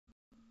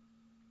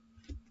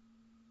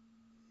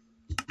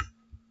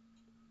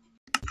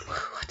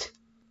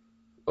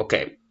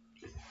Okay,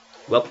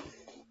 well,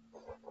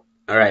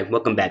 alright,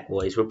 welcome back,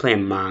 boys. We're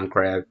playing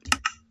Minecraft.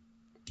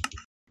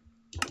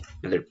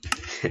 Another.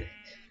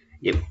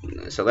 Yep,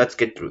 so let's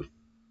get through.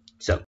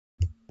 So,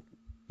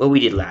 what we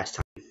did last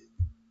time.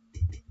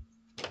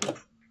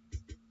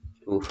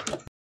 Oof.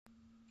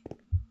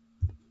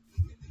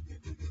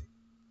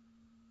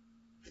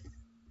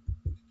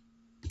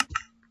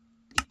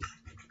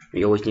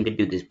 We always need to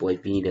do this, boys.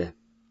 We need to.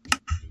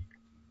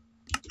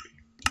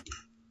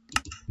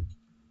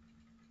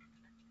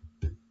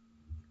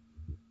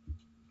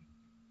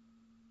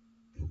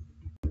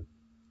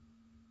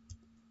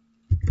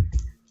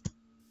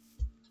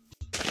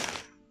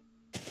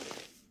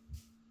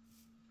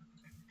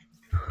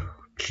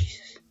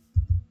 Jesus.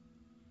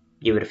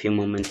 Give it a few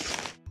moments.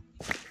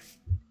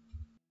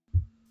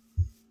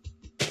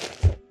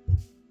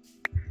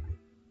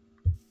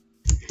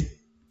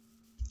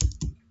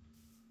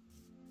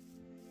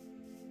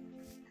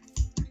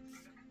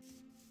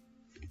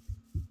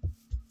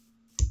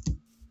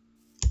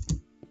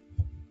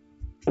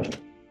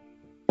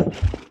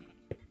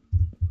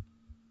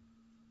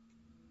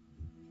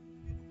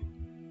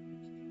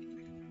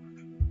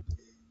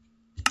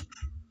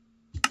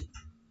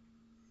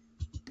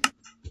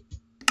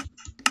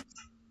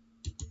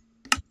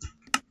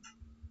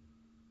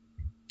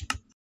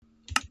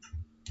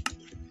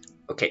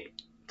 Okay,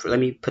 let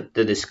me put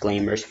the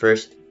disclaimers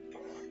first.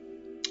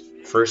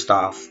 First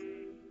off,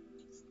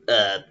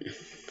 well,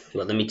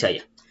 let me tell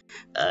you.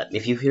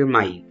 If you hear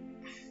my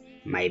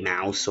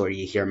mouse or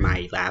you hear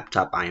my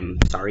laptop, I'm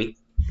sorry.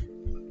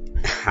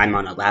 I'm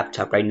on a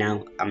laptop right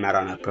now. I'm not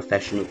on a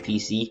professional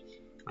PC.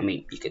 I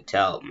mean, you could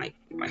tell my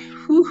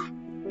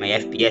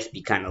FPS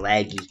be kind of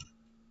laggy.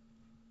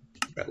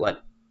 But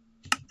what?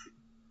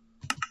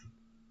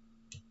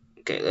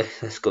 Okay,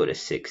 let's go to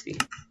 60.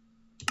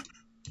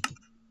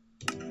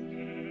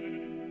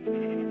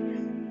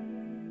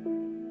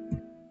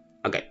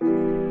 Okay.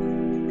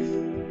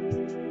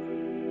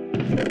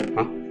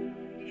 Huh?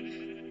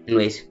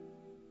 Anyways,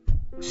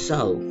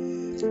 so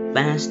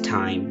last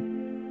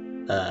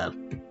time,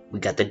 we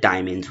got the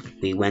diamonds.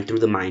 We went through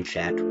the mine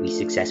shaft. We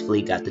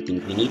successfully got the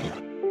things we needed.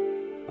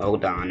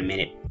 Hold on a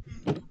minute.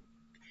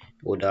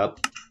 Hold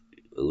up.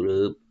 Hold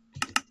up.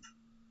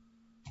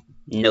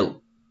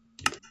 No.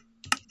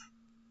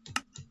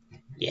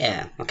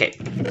 Yeah. Okay.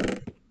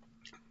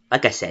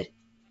 Like I said,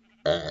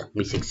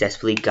 we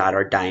successfully got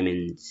our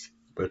diamonds.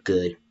 We're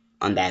good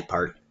on that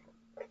part.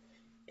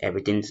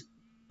 Everything's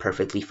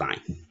perfectly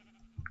fine.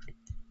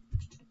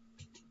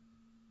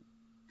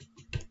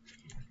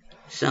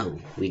 So,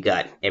 we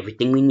got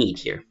everything we need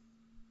here.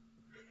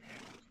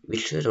 We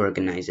should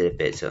organize it a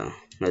bit, so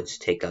let's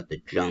take out the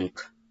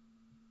junk.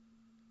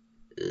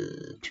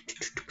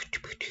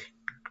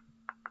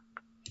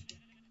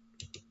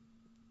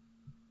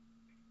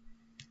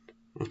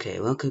 Okay,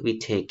 what could we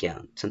take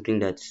out? Something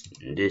that's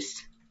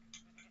this.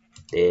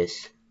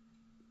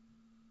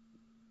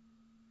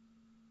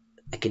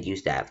 I could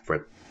use that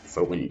for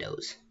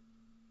windows.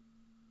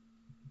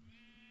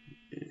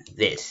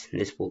 This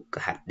will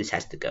have, this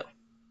has to go.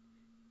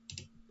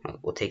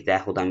 We'll take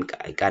that. Hold on,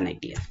 I got an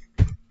idea.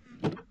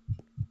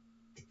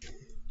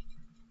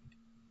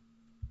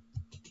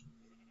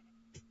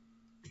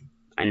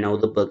 I know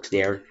the book's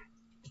there,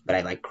 but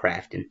I like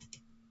crafting.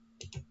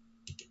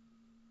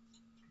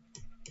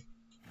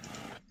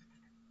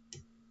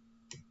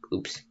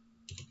 Oops.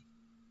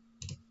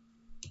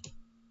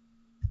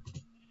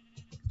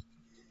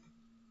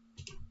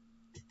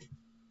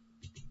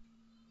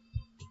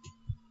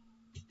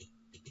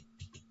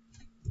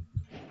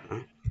 Huh?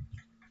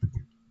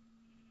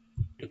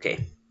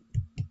 Okay.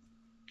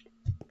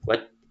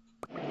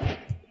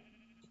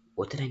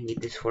 What did I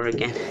need this for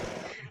again?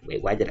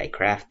 Wait, why did I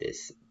craft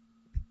this?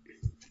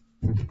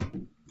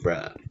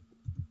 Bruh.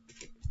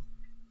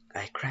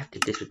 I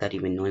crafted this without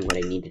even knowing what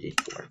I needed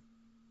it for.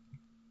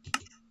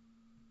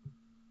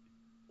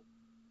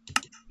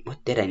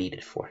 What did I need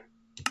it for?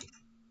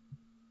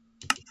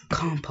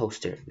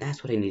 Composter.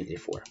 That's what I needed it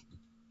for.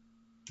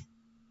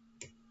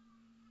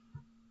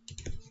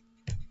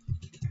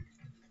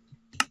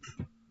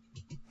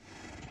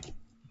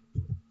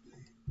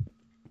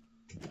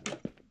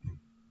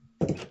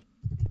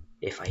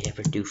 If I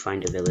ever do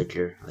find a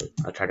villager,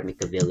 I'll try to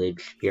make a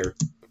village here.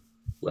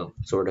 Well,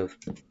 sort of.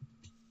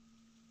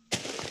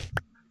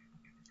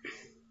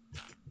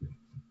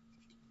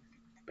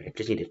 But I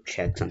just need to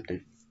check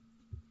something.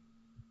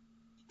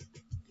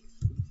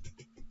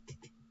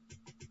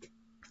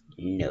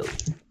 No.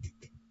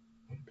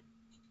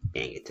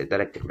 Dang, it said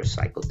that I could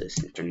recycle this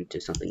and turn it into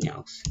something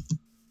else.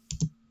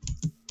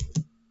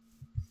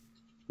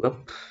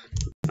 Well,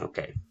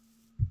 okay.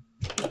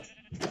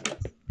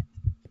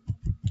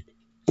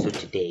 So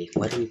today,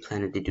 what are we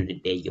planning to do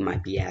today, you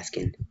might be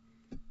asking?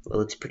 Well,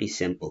 it's pretty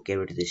simple. Get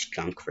rid of this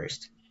junk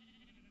first.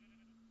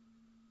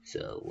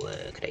 So,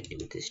 what could I do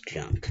with this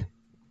junk?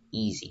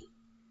 Easy.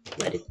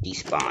 Let it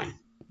despawn.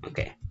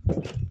 Okay.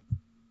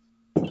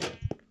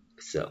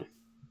 So,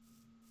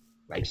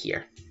 right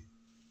here.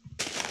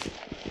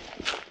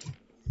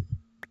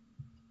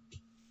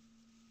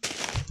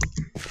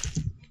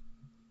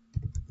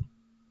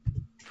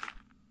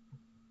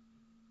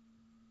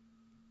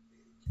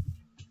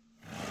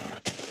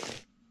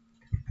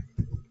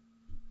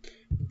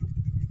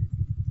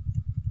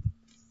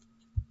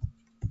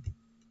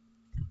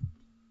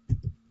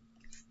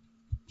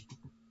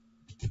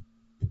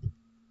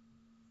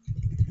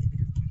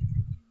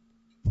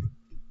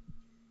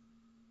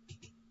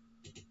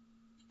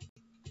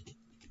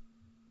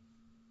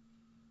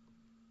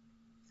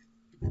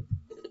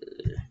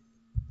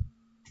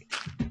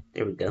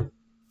 There we go.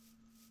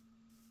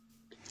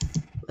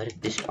 Let it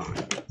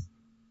despawn.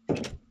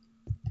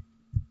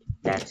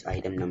 That's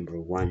item number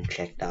 1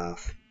 checked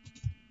off.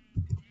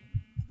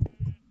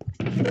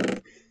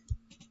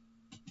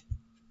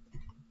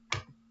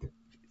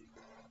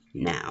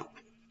 Now,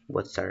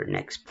 what's our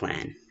next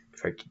plan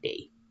for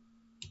today?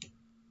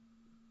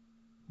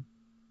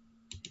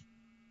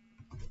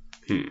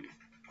 I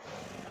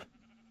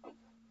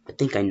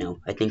think I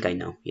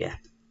know, yeah.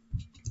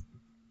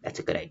 That's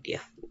a good idea.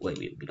 Wait,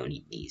 we don't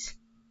need these.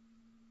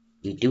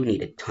 We do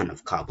need a ton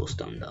of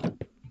cobblestone though.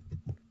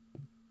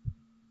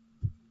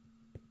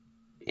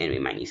 And we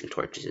might need some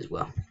torches as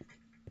well.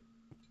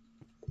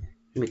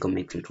 Let me go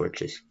make some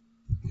torches.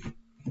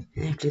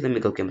 Actually, let me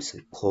go get me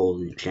some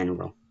coal in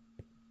general.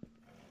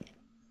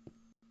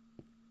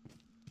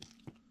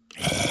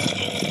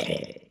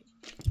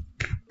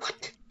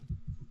 What?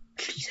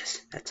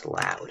 Jesus, that's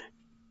loud.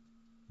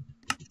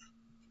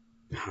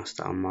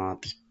 Hostile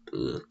mobs.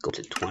 Ugh, go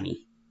to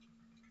 20.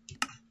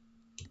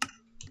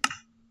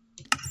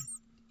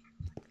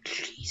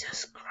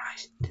 Jesus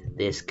Christ.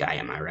 This guy,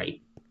 am I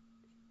right?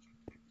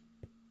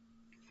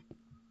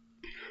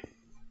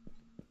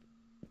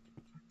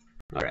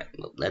 Alright,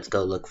 well, let's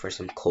go look for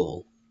some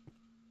coal.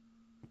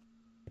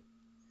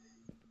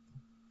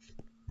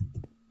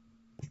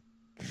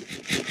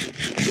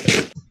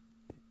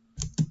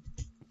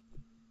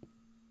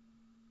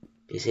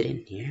 Is it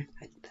in here?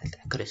 I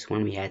could have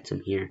sworn we had some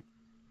here.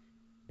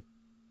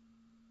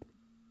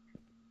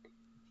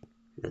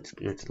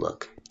 Let's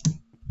look.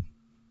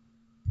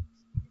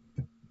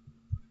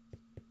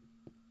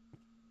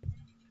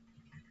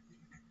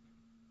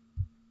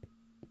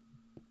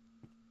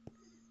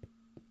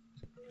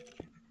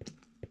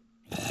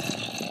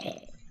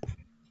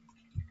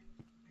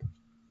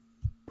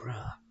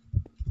 Bruh.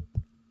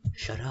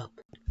 Shut up.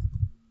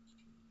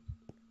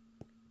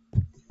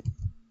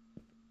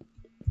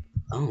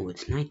 Oh,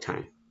 it's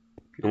nighttime.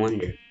 No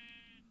wonder.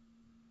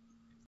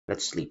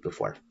 Let's sleep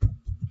before.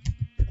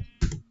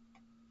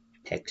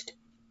 Text.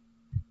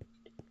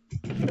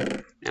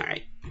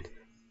 Alright.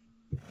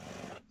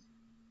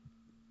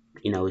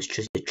 You know, it's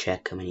just to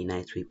check how many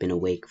nights we've been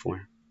awake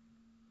for.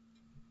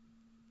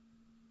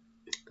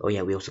 Oh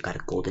yeah, we also got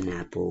a golden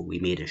apple. We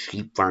made a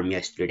sheep farm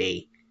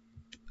yesterday.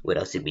 What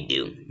else did we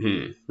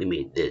do? We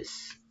made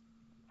this.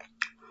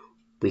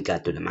 We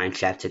got through the mine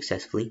shaft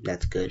successfully.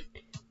 That's good.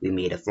 We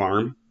made a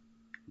farm.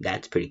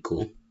 That's pretty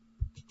cool.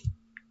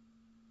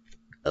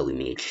 Oh, we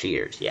made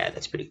shears. Yeah,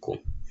 that's pretty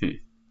cool.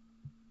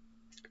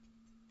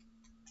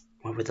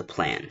 What were the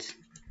plans?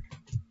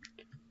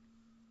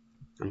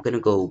 I'm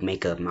gonna go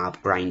make a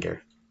mob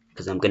grinder,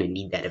 because I'm gonna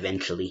need that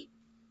eventually.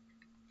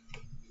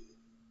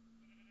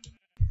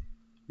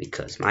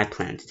 Because my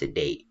plans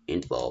today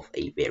involve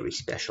a very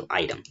special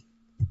item.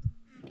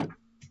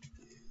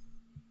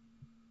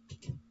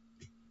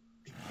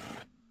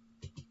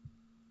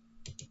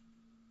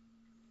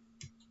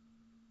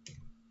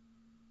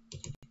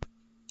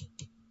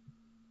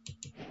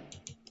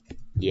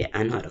 Yeah,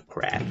 I know how to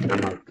craft.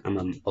 I'm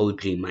an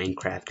OG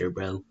Minecrafter,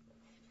 bro.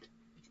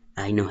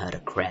 I know how to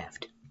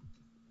craft.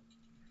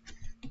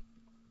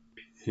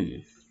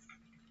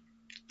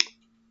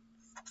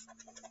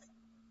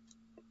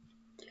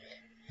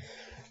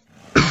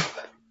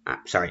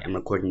 Sorry, I'm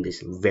recording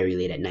this very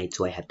late at night,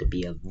 so I have to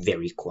be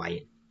very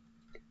quiet.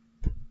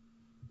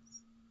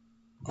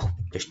 Oh,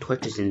 there's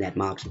torches in that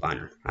mob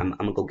spawner. I'm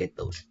gonna go get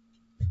those.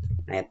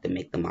 I have to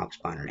make the mob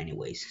spawner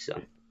anyways,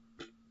 so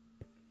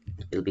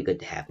it'll be good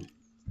to have them.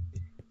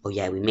 Oh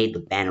yeah, we made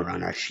the banner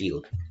on our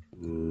shield.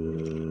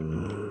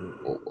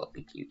 Oh, well,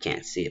 you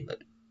can't see it,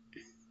 but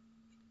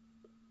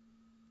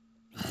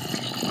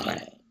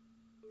right.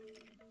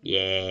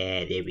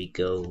 Yeah, there we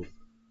go.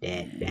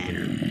 That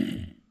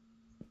banner.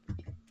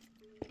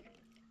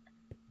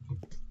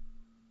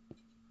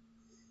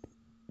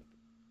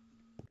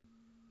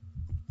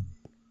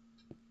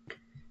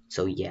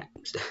 So yeah,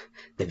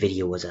 the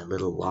video was a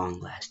little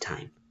long last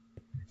time.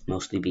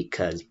 Mostly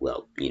because,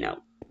 well, you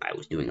know, I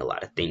was doing a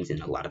lot of things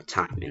in a lot of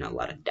time and a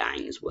lot of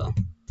dying as well.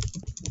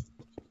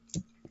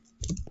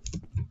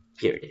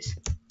 Here it is.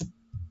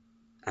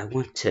 I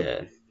want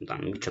to... Hold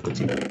on, let me check what's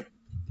in here.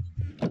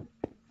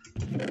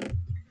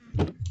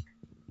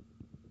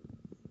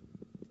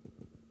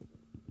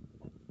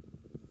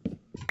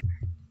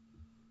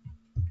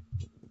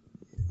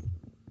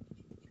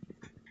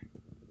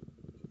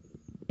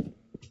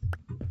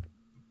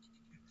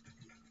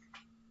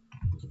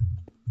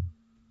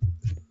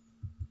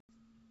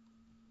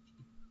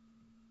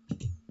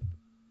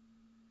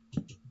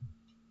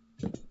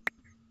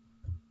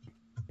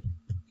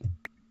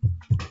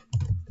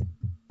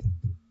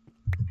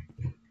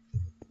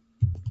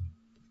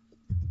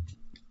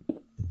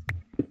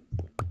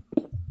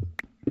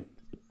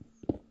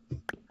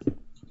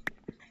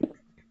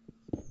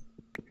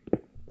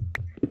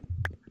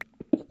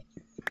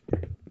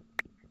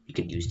 We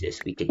could use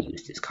this. We could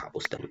use this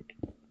cobblestone.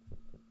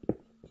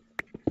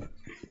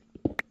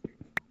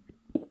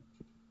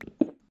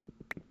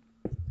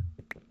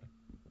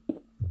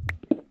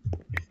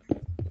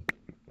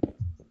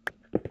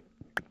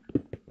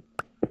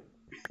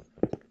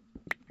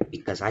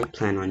 because I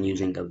plan on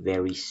using a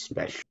very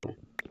special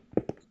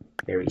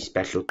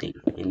thing,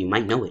 and you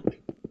might know it.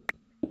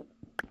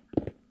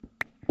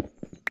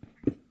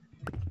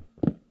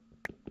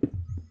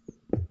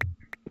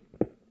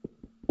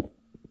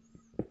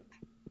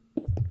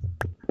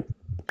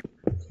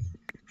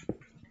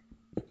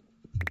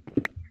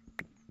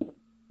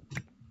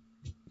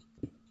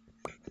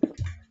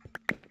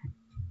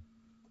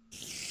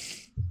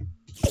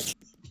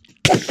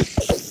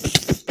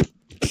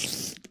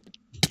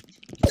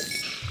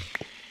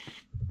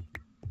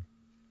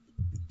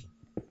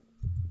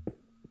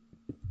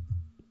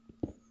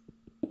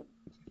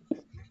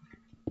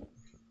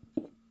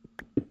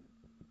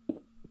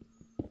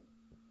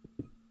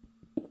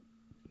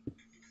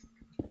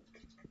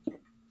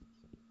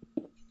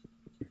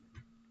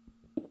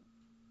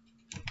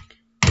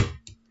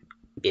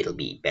 It'll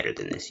be better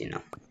than this, you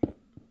know.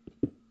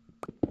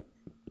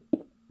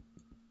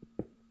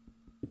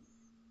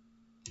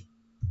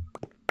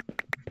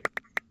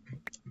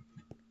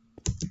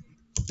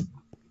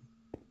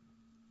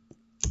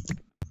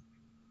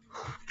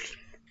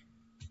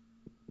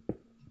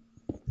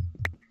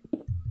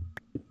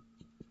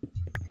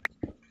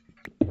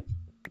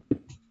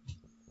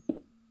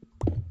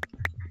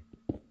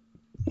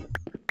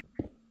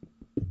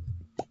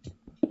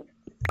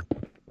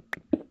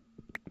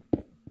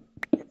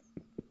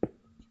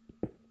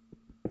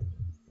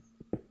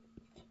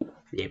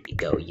 There we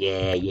go.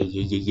 Yeah, yeah,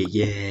 yeah, yeah,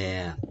 yeah,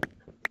 yeah.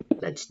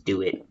 Let's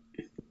do it.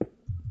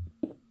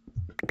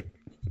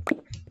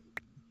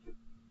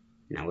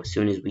 Now, as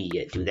soon as we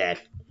do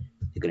that,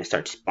 they're gonna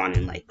start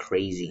spawning like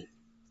crazy.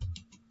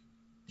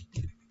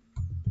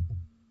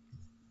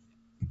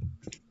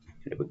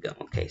 There we go.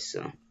 Okay,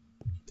 so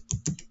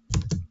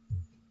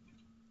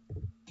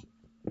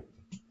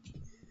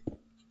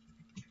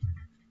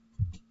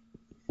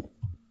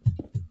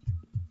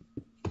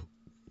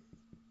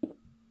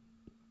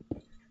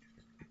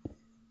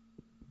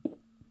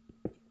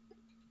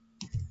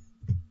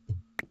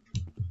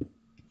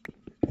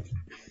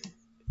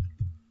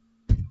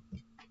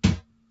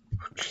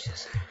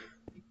Jesus.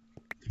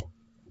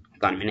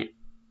 Hold on a minute.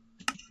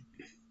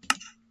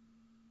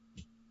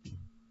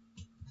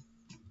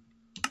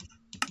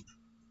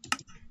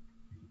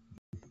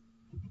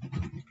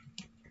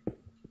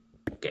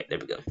 Okay, there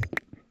we go.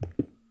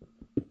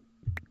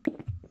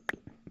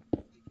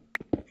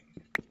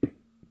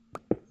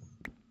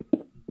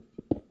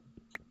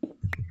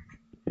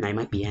 Now you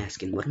might be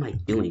asking, what am I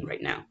doing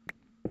right now?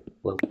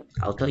 Well,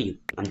 I'll tell you,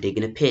 I'm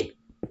digging a pit.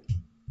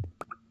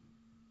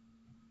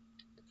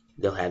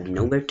 They'll have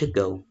nowhere to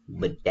go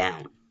but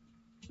down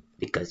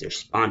because they're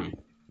spawning.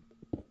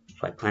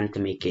 So I plan to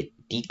make it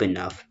deep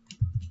enough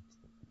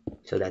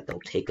so that they'll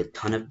take a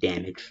ton of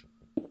damage.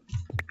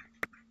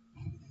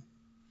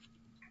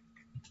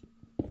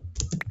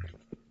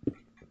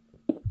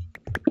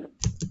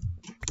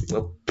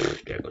 Well,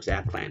 there goes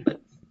that plan,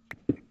 but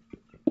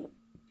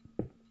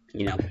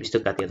you know, we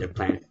still got the other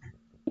plan,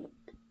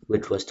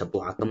 which was to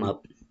block them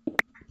up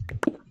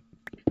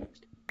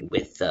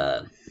with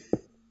a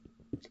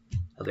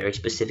very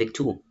specific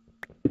tool.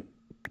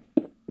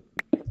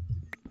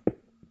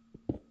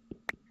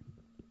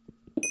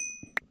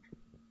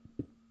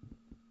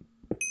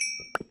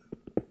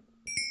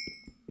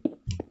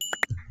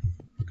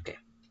 Okay,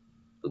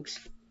 oops.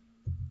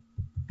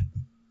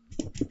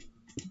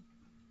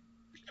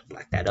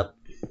 Black that up.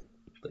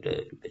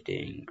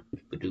 Ba-ding,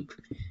 ba-doop,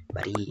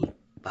 buddy,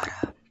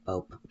 bada,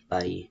 boop,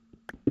 buddy.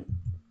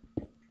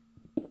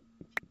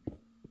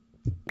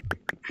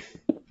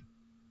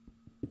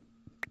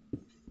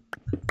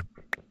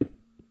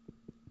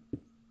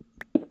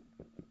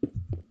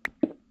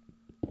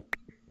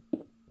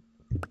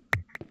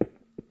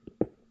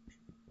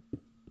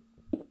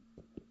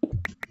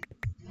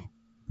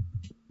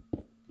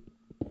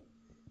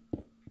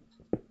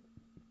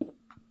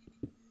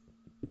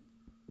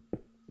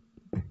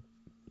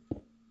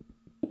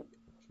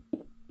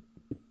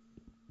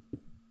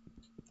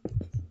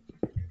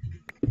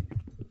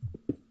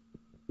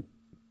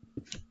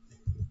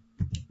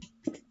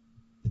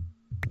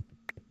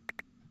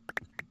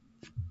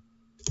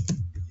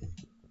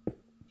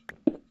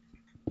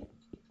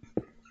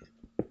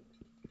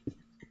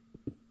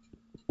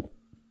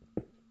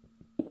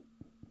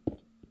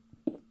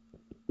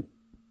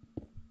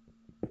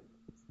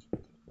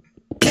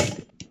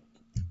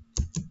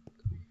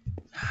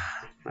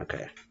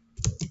 Okay.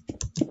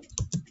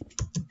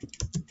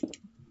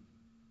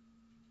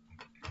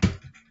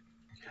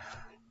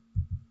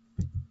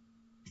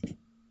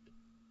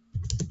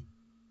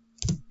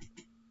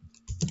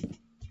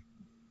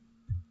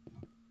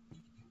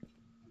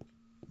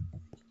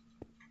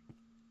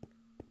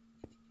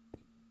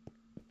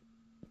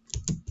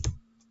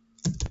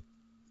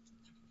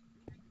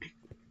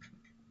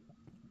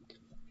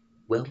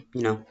 Well,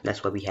 you know,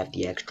 that's why we have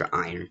the extra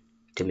iron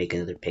to make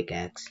another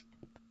pickaxe.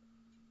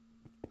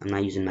 I'm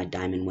not using my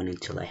diamond one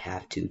until I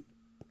have to.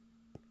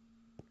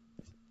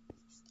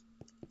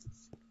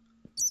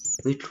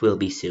 Which will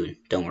be soon,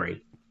 don't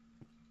worry.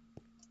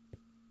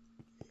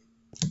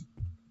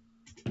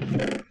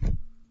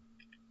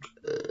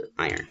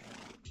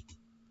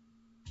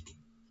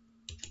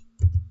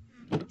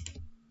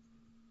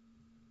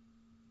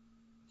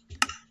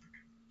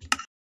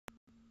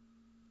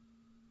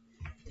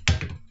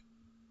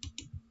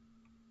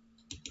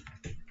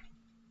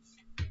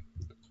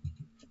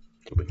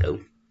 go.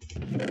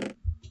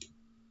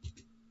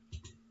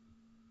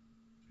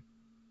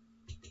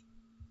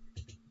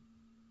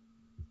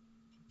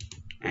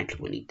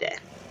 Actually, we'll need that.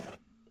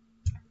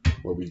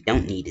 What we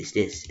don't need is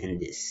this, and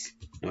this,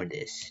 nor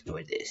this,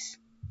 nor this.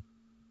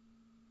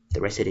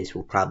 The rest of this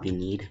we'll probably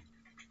need.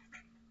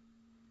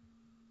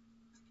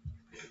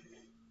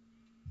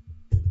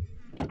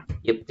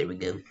 Yep, there we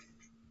go.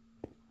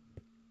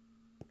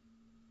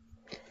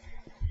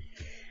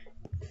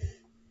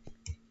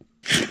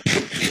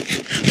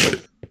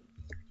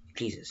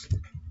 Jesus, I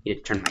need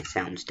to turn my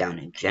sounds down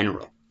in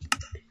general.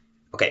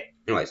 Okay,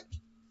 anyways,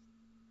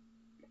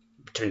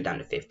 turn it down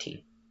to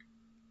 15.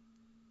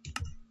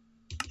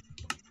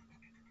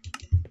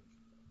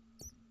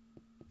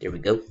 There we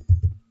go.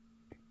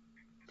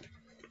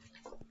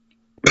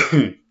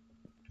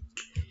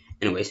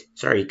 Anyways,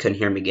 sorry you couldn't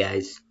hear me,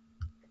 guys.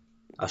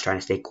 I was trying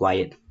to stay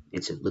quiet.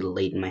 It's a little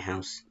late in my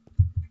house.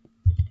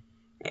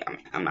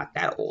 I'm not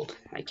that old.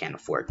 I can't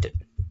afford to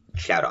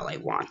shout all I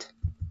want.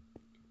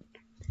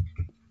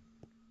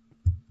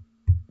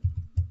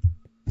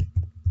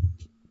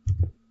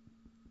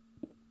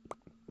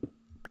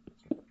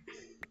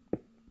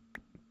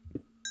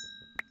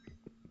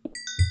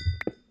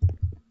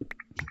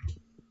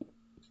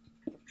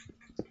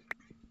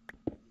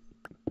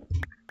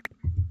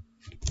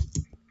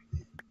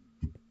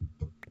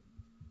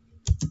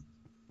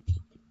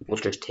 We'll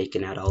just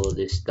taking out all of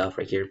this stuff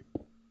right here.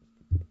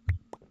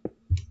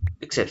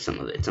 Except some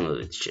of it. Some of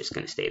it's just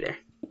gonna stay there.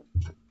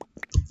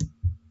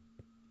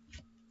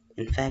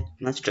 In fact,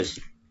 let's just...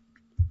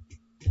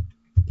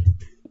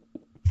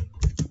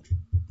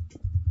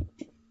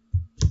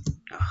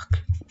 Ugh.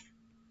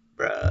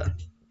 Bruh.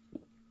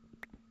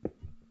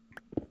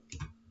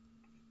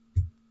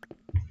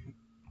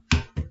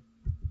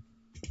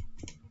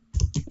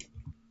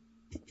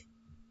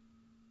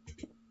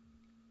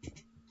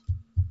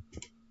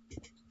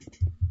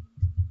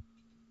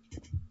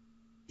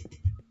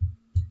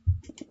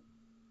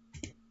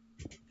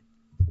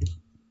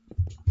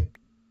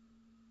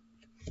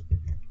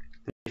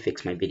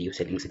 Fix my video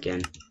settings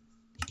again.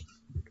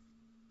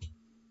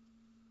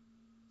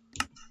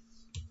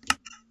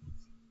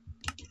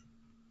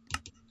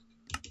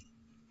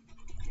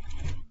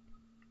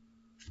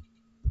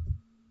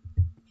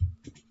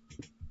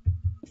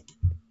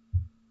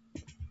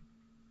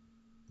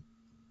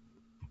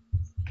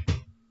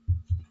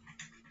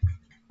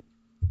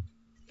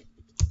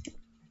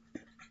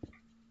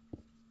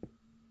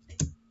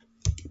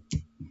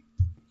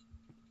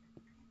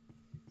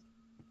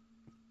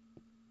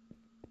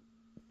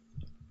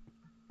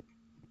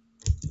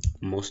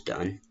 Almost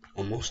done.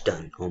 Almost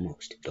done.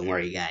 Almost. Don't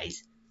worry,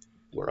 guys.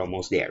 We're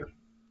almost there.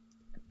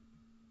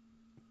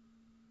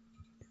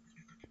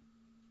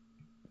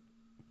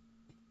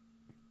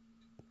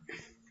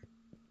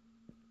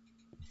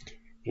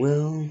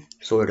 Well,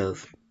 sort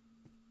of.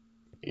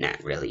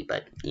 Not really,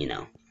 but, you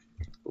know,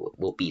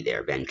 we'll be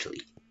there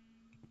eventually.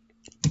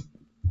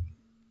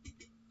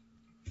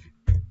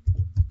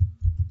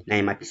 Now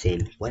you might be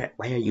saying, why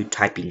are you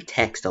typing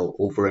text all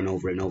over and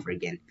over and over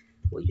again?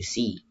 Well, you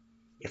see,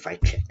 if I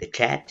check the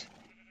chat,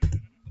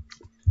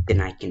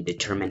 then I can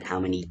determine how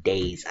many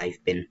days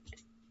I've been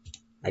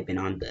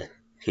on the,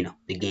 you know,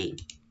 the game.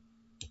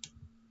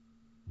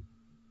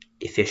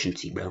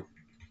 Efficiency, bro.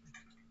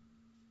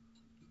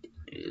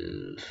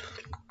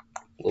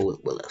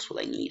 What else will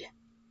I need?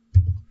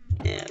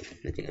 I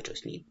think I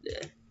just need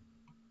the...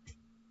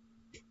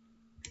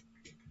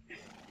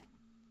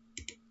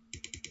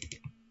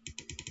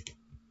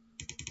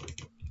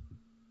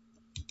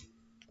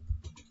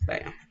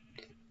 Bam.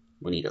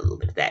 We'll need a little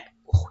bit of that.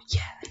 Oh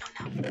yeah,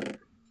 I know now.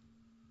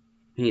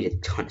 We need a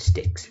ton of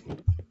sticks.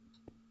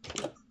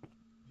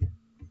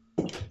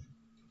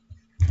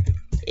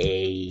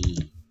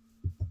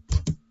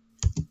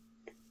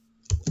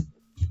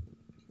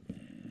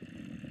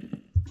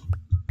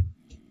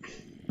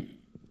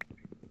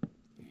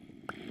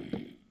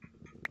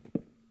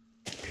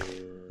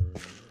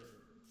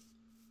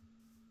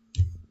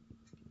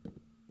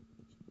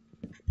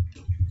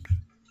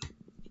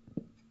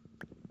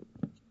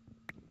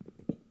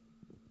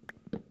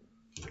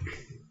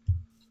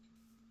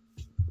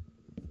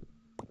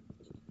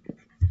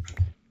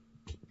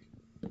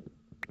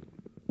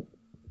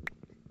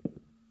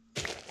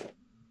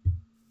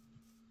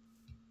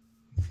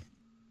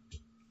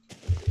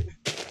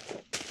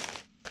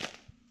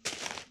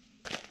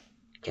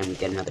 Can we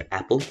get another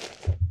apple?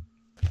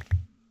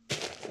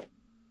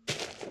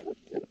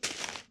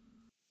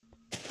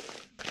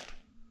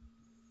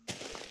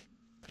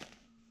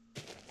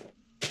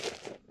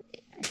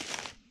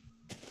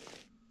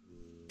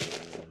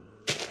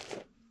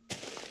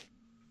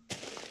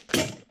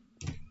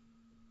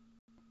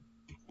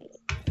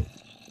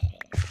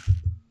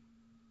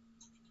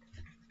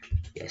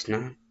 Guess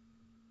not.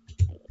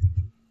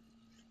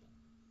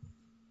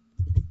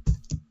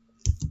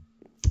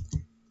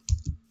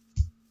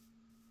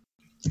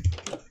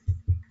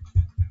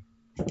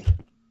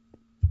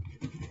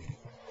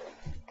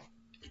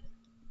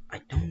 I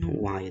don't know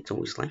why it's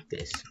always like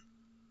this.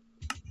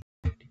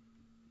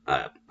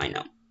 I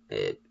know.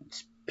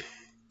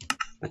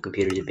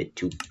 computer's a bit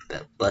too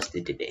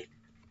busted today.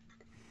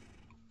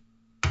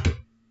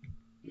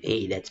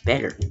 Hey, that's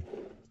better.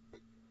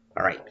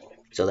 Alright,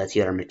 so let's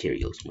get our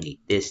materials. We need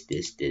this,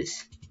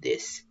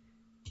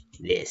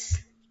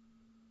 this.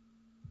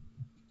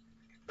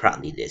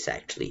 Probably this,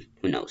 actually.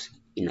 Who knows?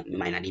 You know, we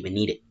might not even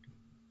need it.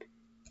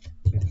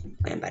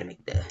 I'm about to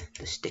make the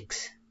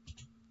sticks.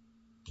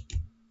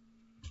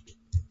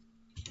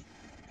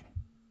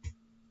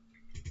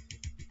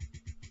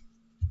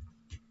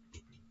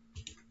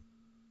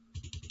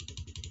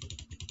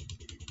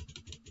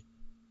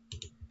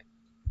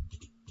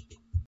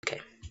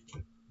 Okay.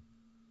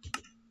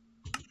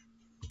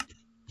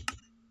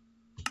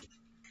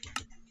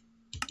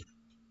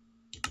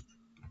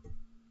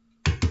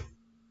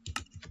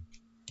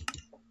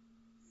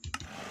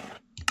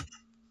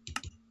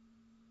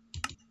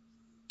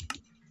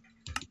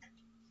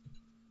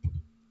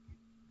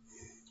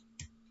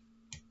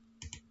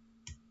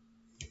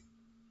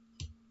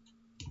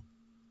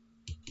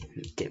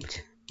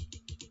 Dipped.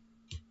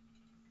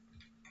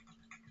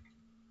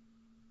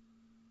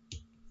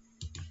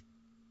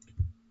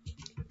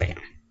 Bam.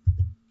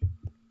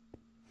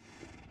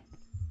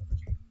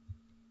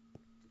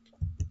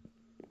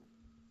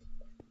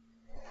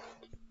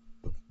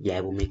 Yeah,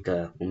 we'll make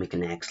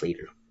an axe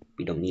later.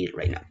 We don't need it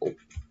right now. Oh,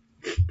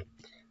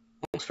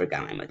 almost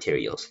forgot my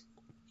materials.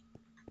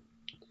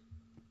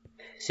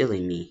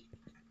 Silly me.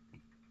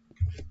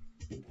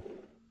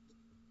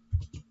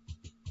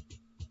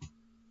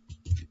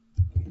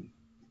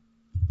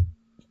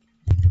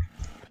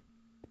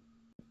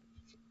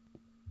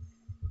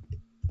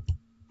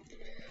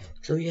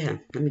 So yeah,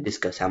 let me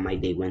discuss how my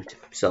day went.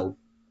 So,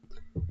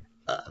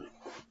 uh,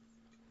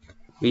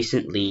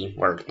 recently,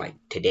 or like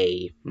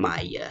today,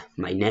 my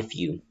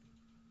nephew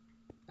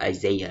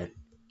Isaiah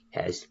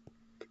has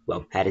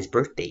had his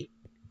birthday.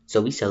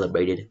 So we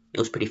celebrated. It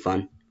was pretty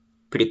fun,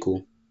 pretty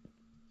cool,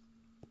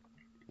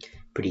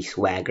 pretty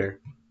swagger.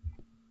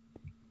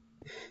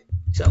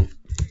 So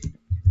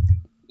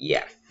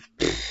yeah,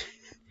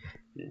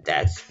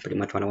 that's pretty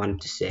much what I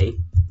wanted to say.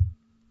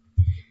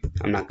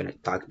 I'm not gonna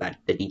talk about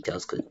the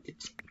details because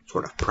it's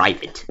sort of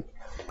private.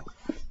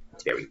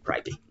 It's very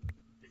private.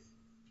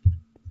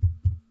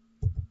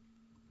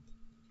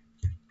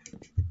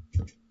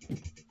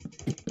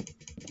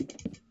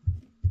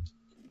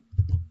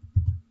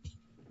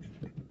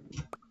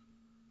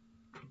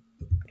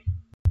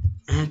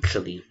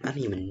 Actually, I don't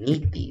even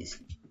need these.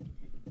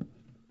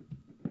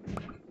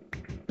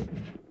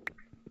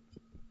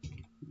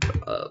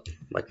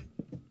 What?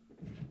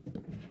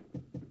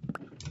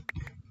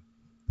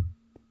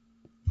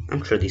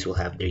 I'm sure these will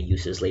have their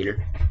uses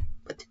later.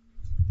 But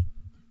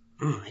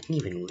oh, I didn't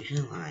even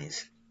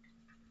realize.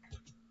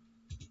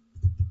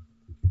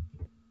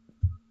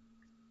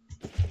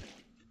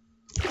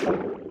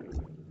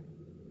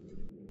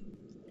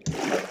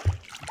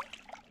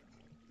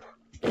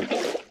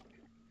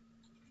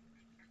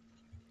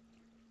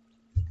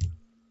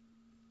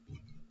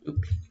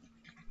 Oops.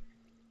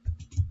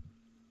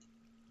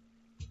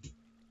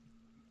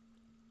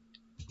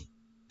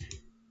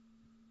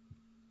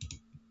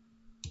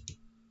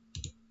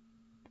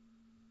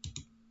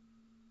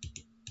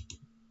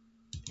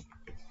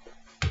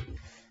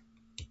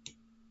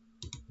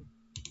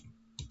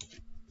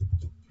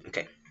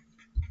 Okay.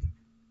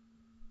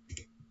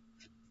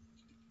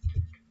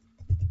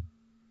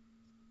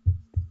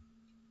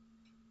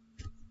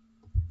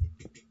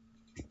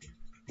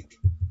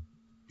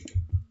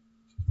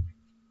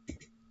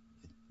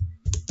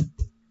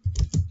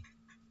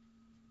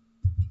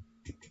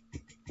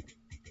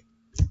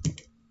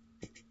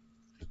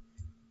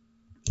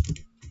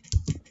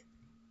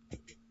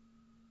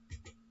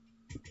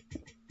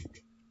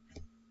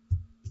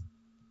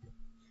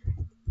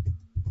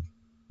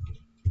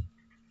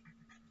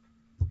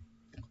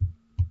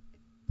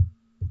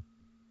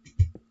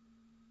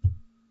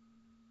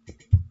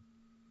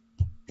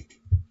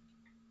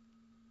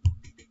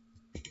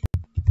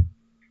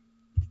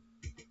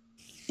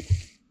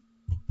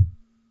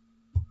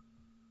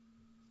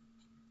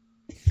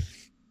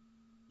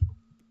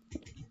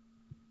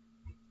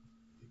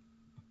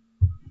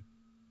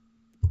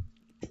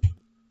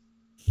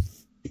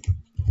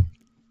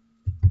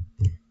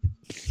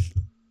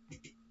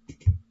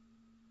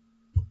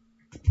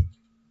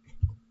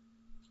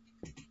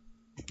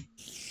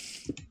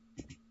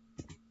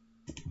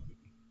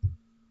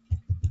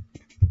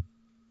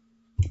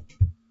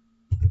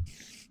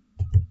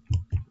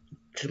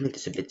 Should make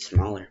this a bit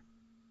smaller.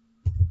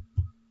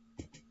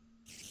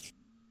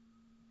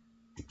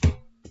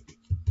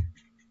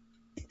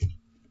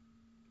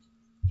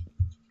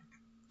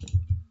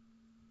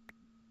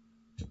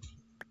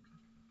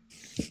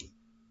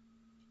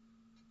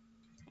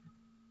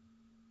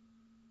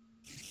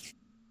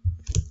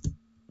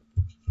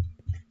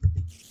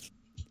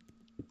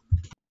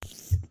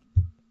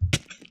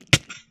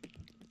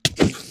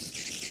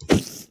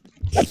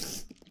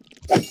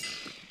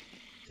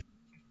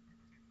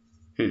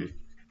 Hmm.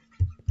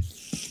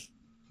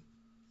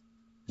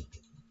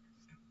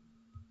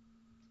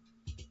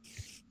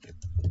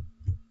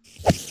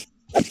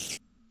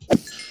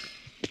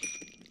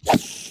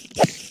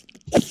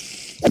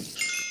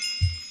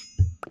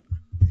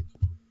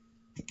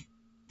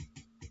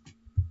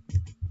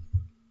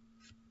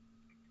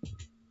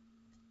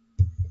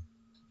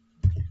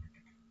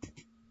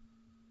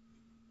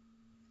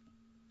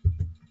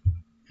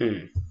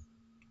 Hmm.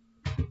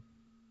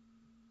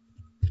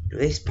 Do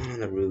they spawn on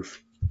the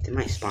roof? They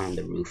might spawn on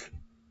the roof.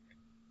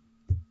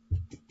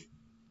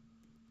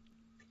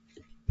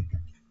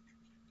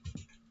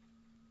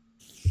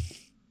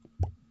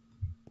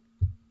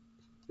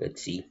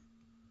 Let's see.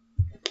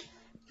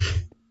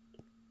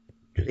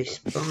 Do they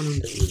spawn on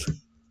the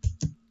roof?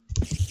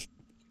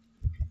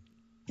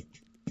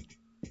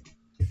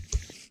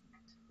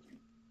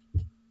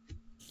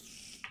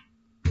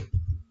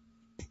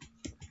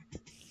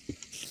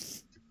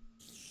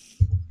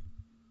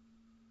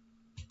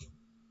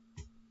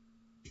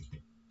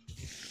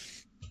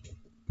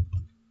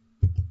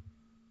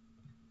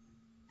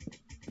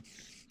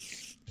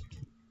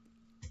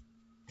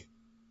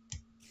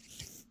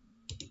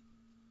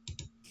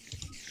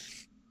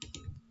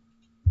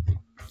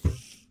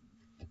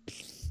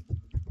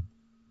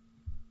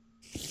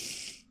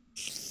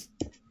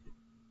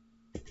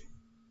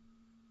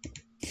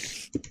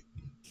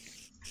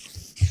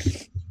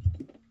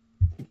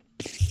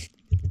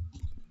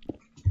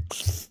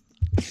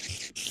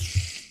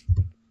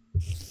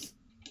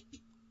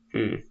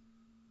 Hmm.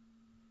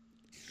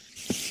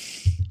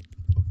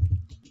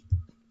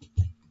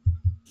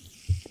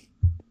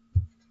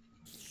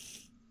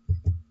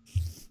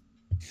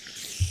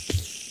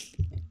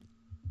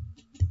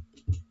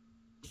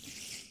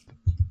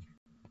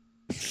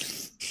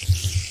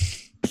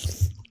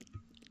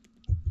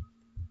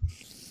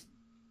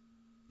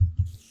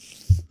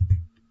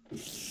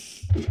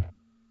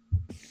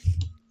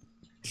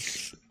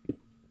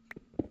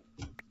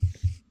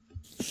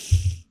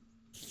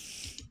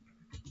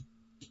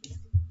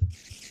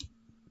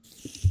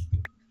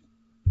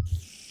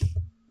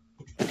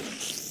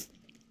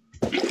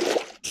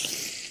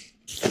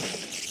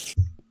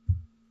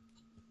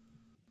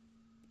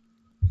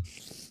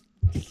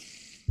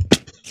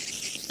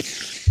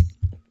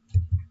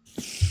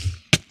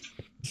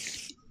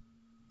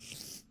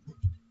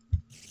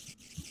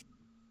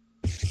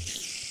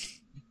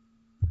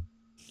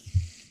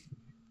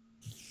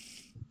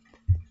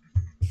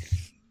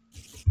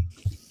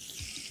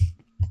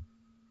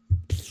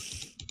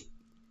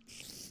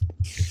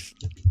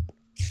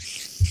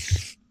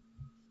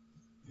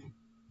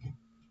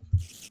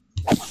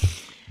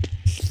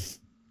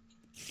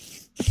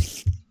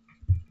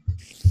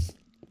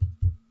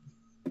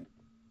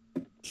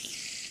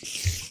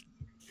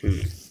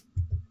 Hmm.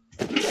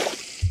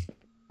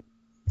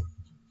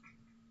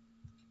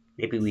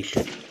 Maybe we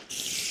should.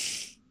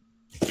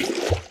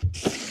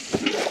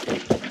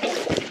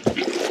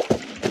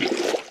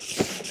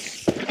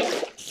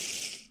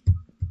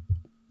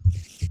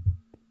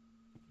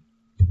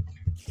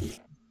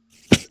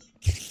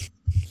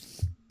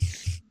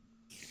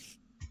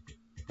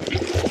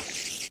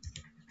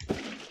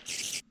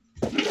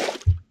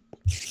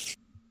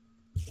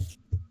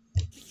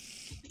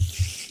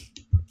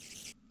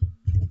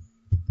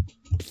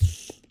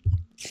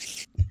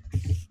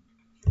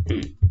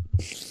 Hmm.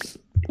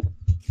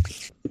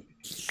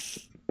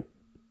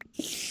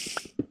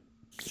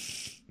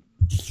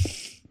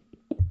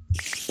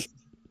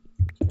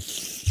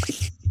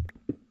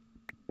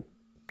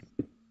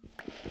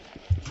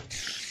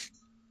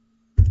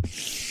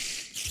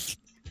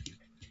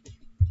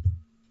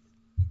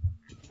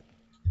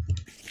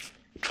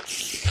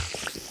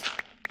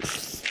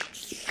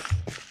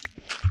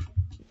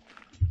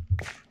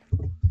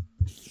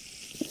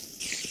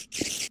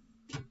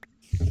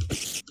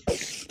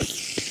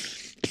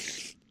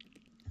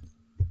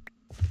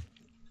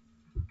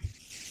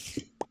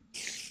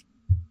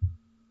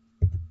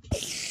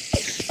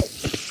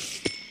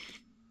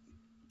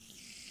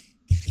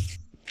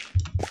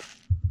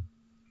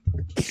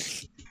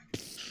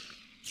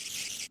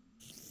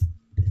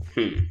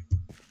 Hmm.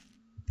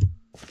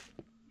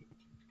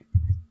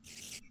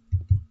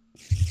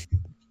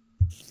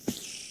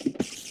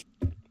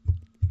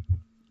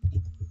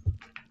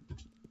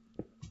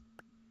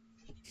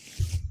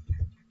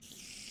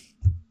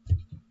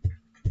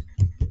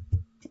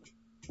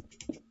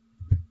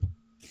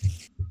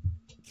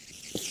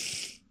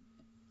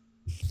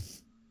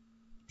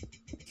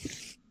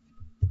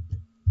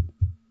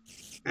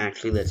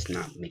 Actually, let's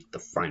not make the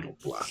final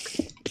block.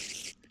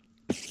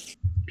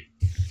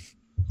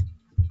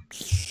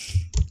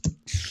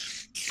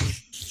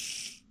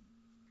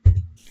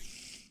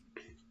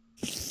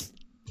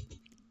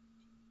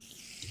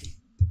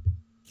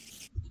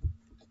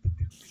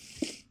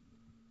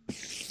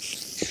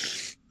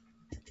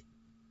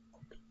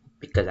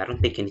 Because I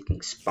don't think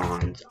anything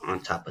spawns on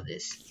top of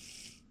this.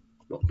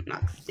 Well,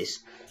 not this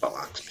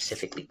block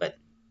specifically, but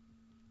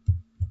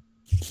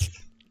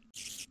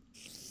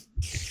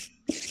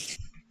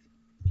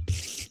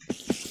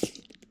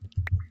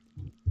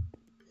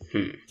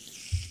hmm.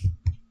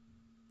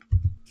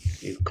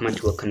 We've come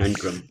into a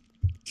conundrum.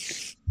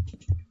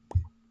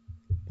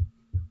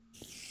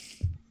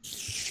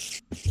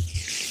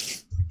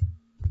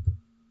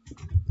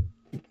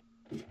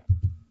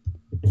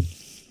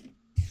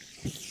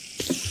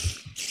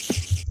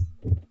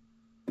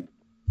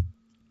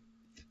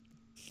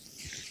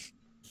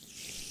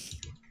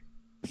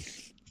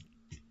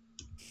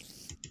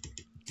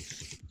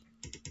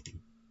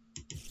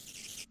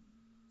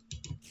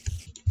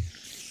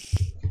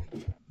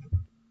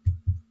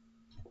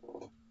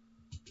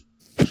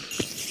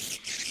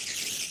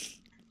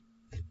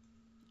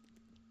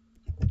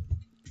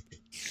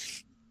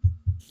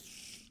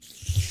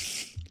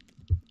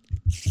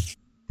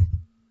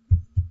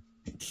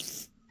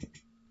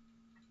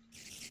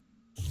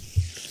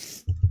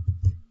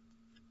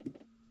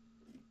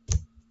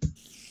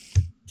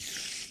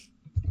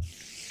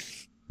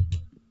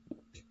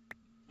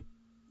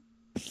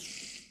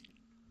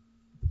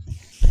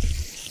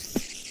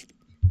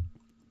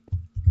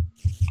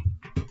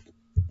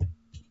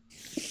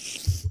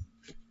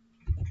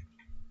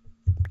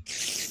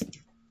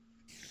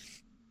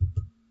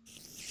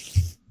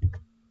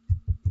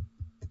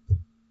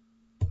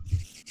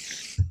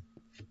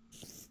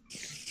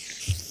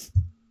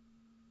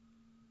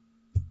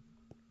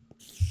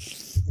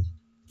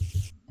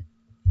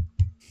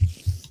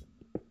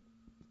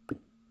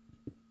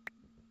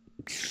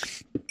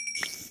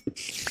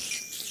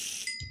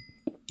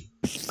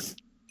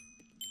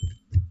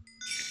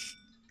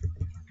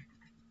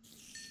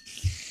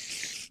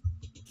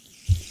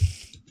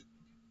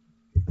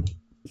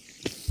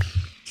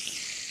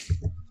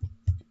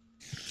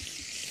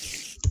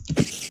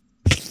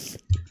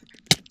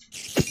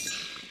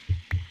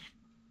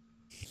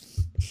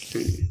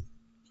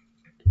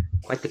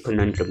 Quite the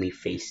conundrum we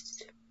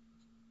faced.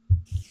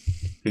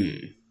 Hmm.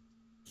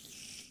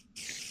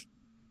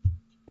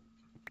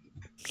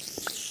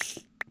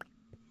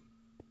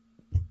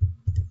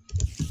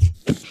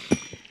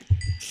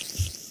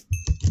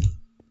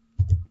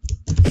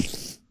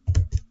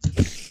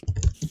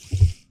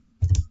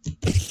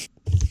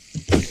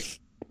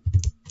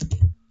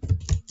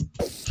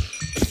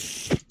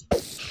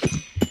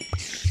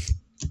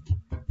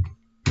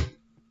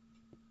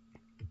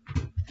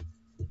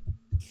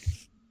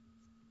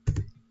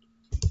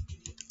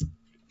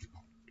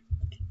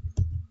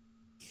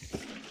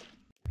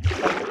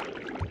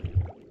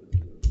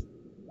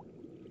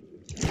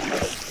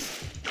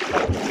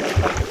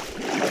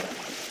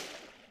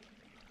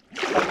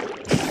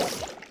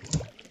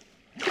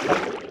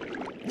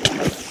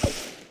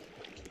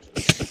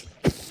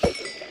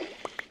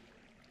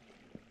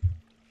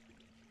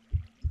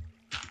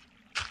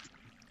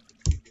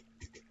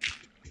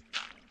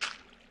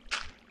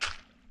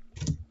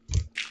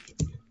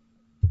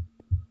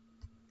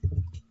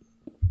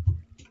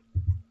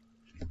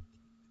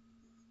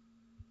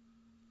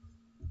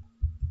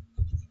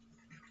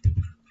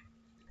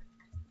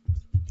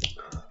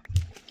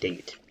 Dang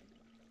it.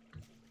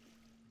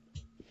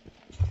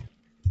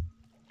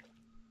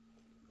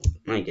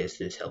 I guess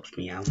this helps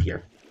me out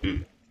here.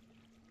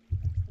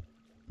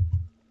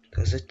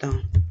 Does it though?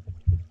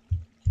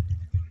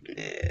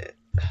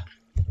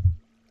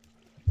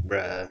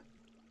 Bruh.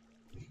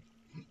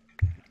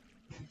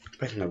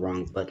 Pressing the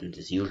wrong buttons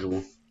as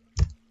usual.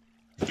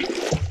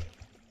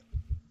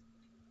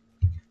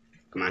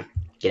 Come on,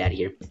 get out of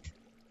here.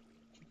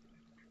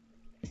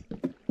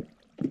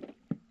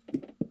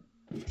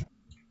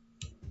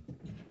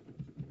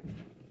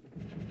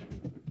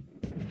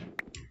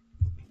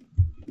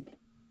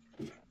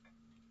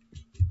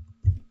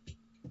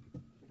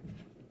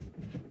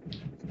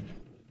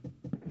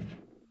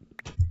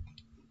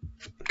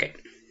 Okay.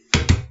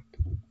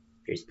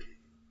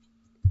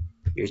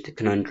 Here's the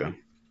conundrum.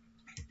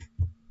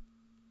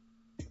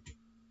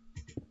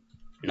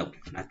 Nope,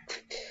 not.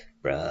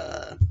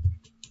 Bruh.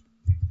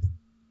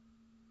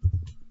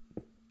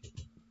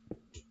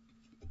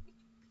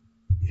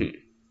 Hmm.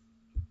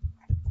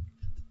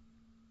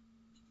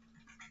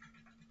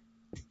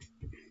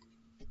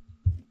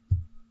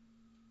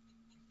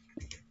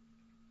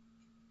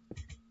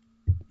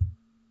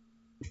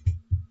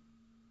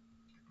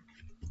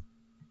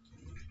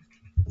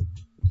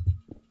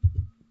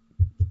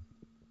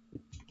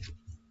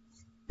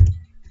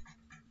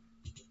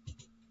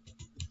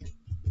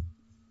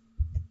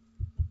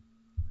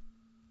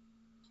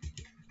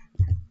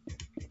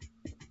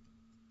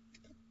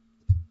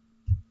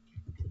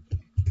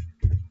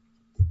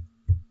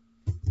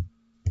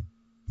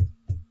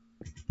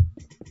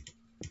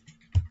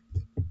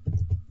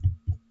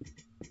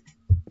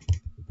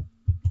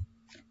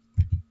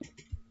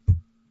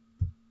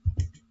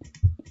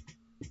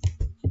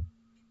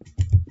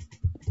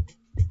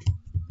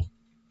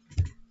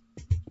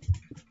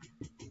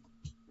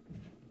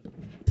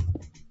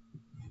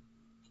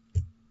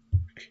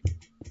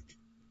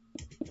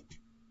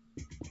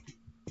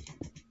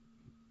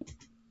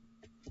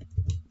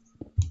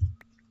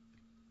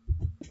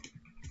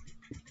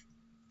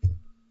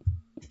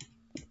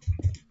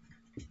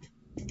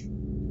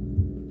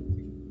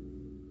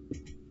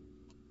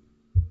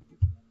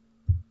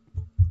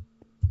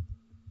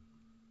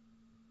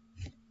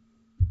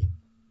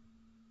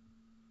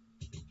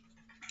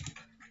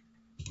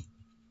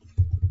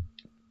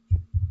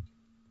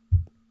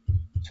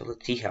 So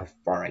let's see how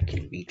far I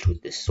can reach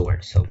with this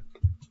sword. So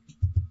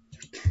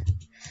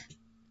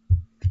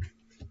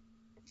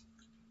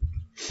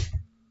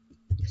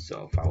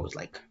if I was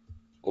like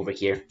over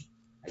here,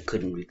 I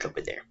couldn't reach over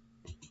there.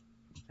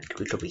 I could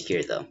reach over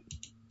here though.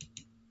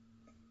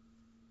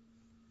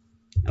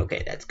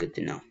 Okay, that's good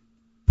to know.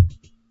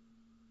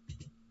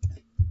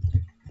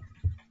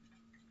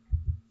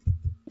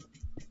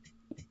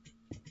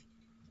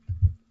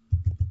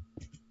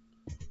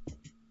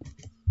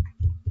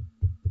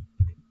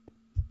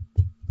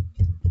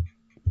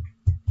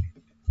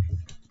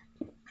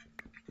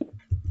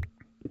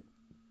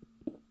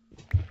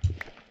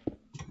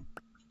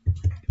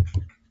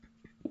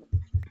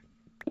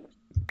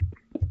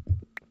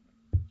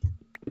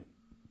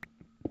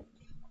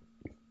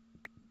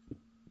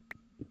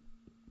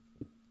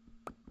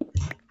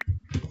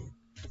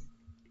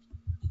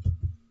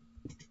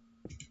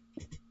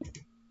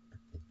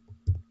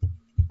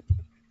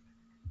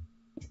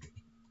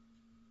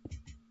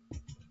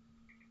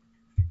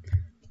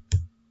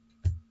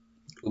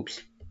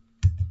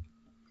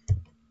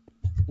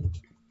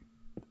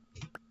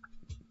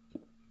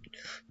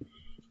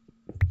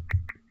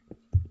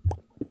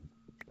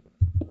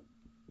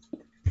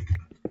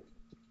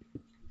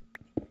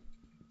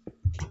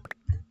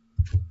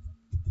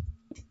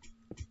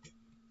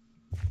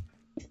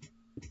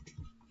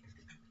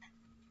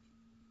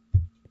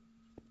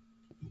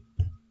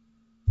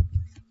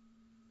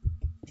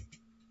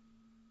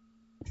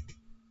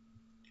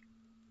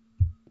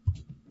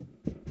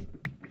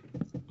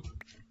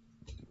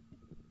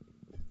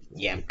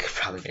 Yeah, I'm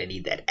probably gonna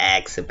need that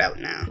axe about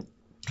now.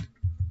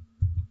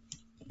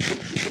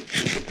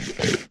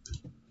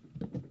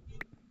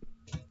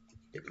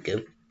 There we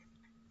go.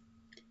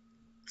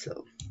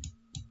 So,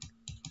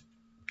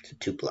 it's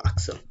 2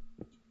 blocks, so.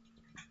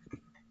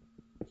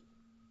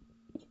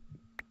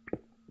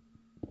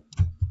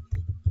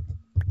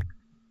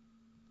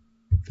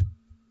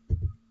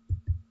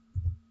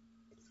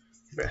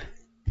 Bruh.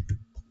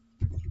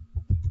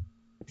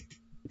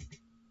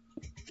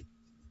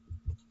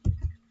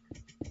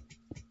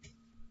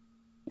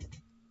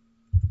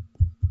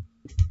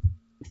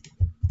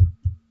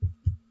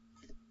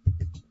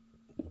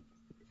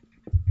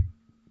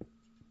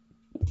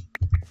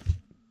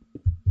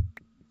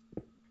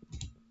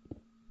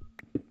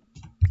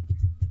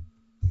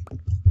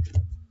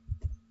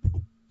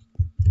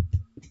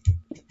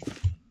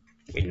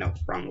 Wait, no,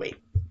 wrong way.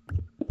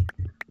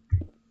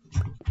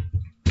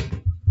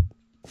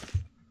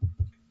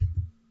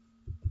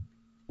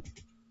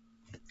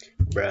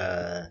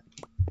 Bruh.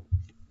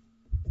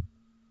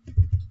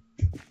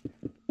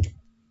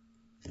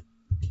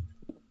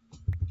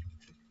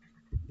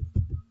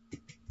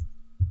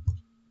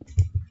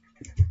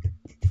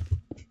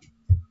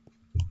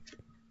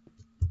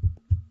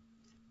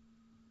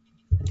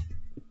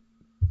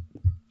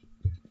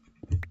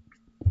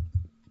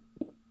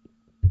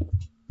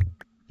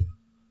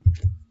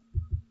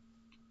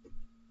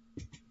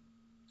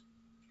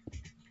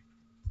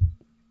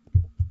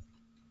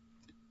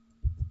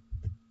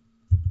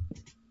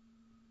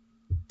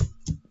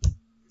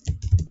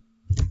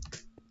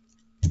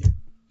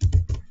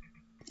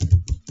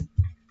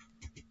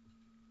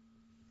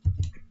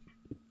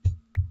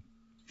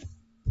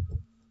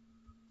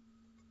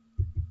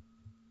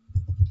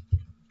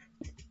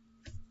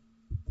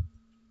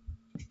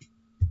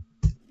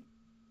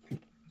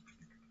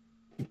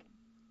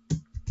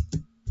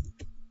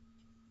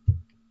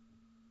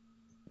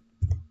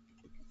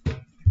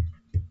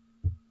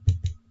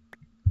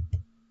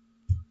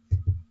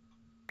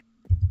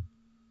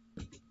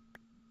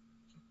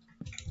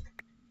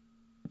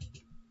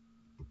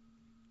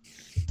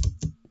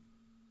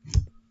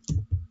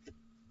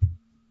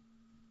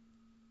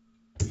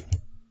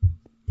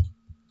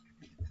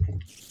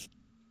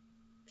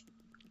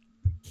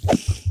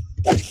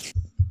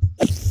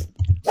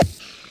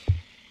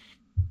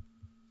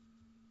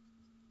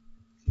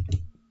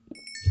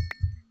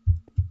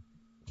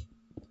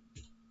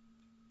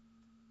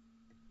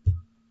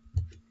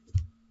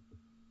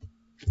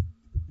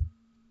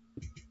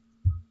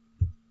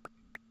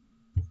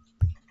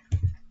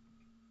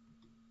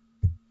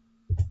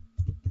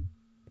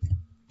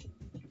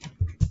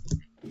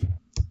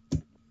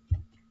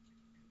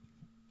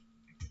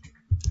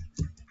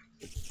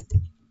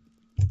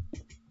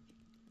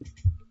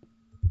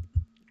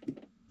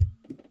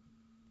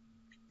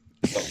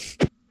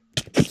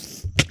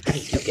 How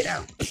did you get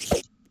out?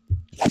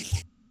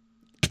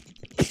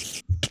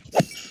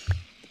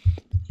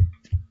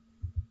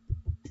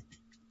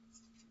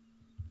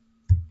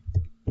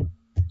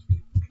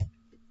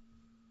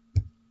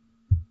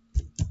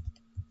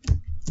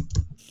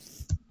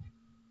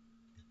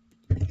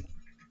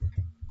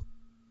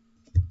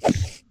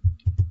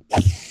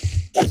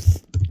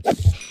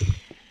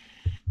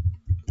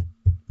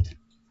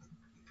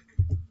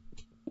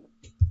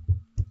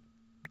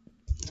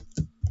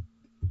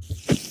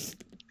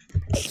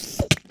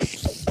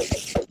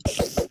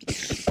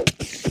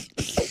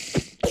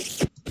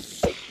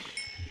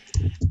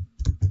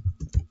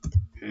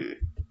 Hmm.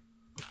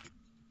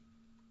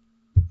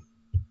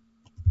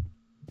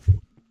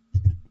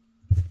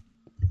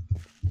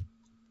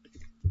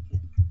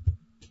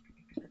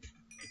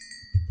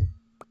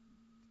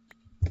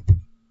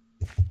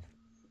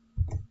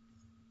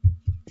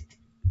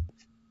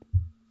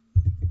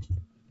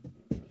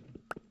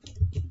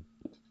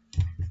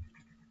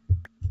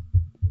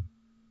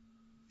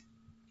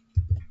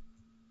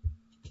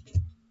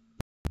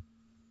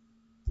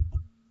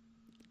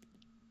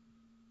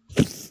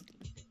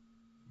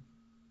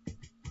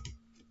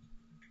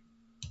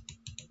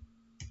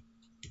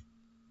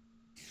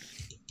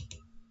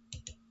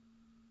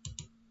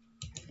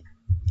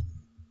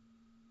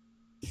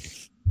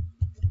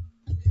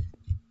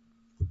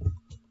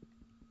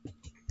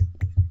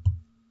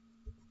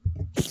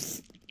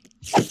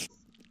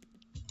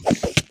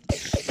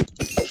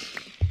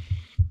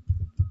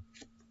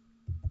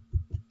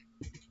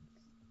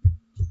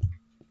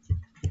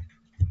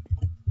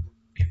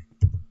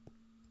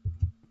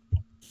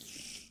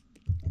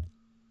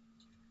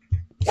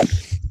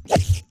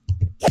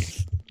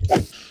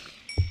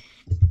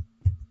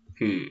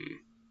 Hmm.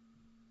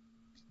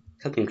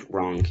 Something's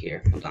wrong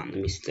here. Hold on, let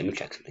me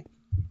check something.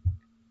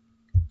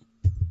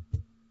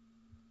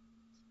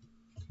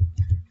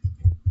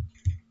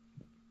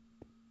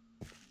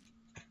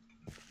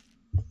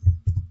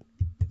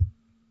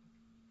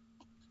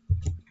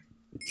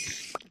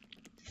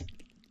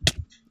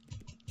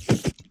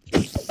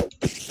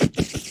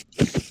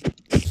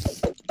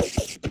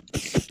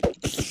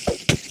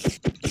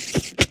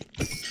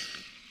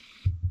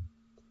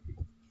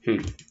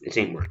 This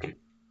ain't working.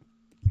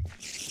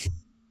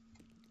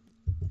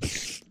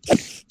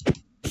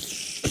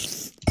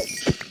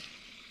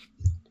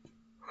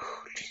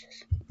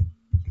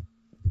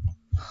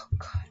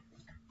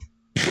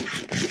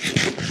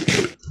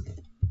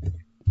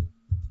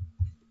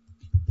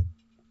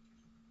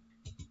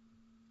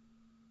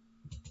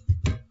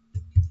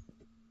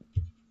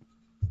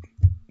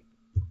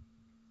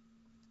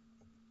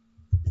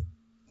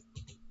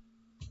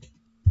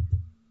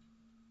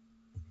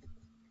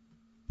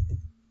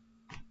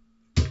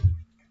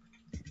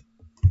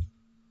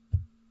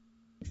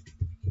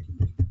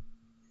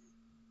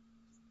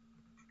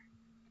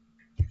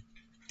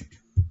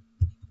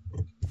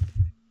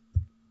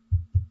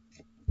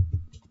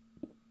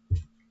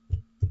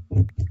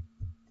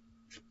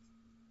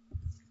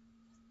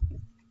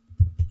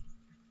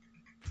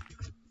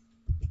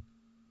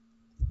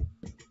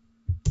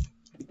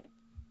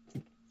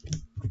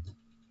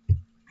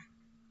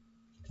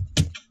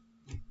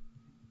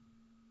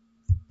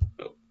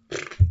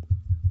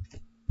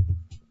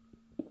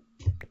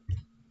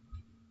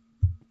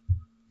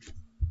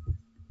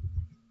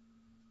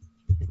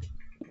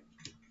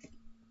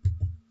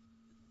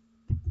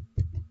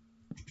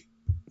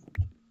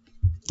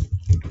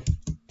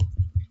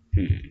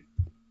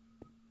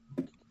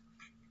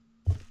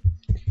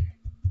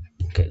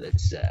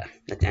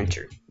 let's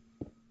enter.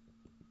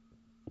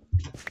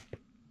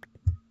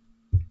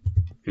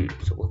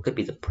 So what could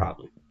be the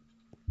problem?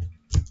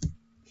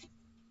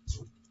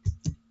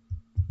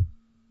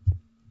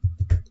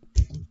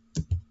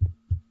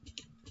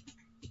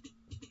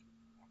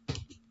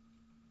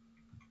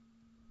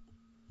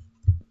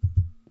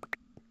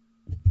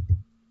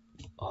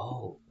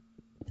 Oh,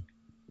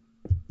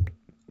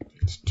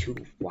 it's too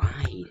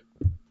wide.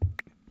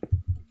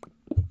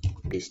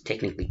 This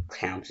technically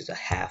counts as a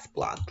half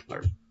block,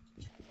 or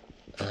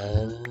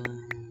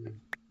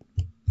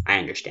I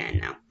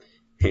understand now.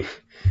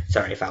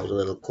 Sorry if I was a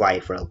little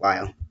quiet for a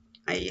while.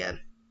 I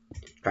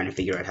trying to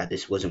figure out how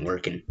this wasn't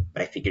working,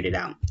 but I figured it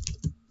out.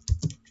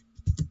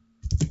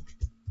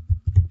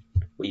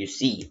 Well, you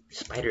see,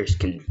 spiders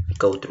can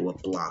go through a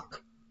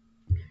block.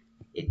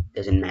 It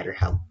doesn't matter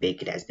how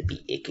big it has to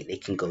be. They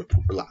can go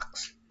through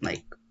blocks,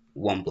 like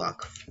one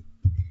block.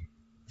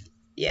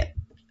 Yeah.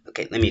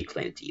 Okay, let me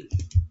explain it to you.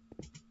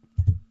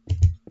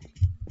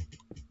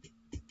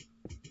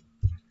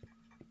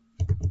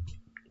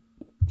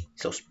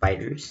 So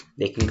spiders,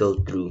 they can't go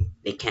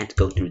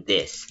through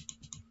this,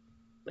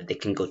 but they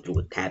can go through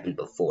what happened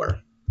before.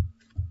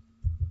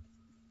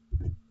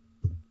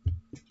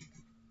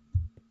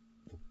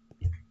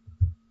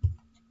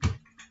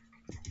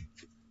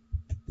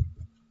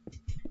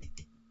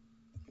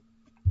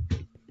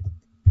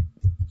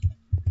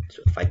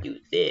 So if I do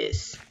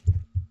this,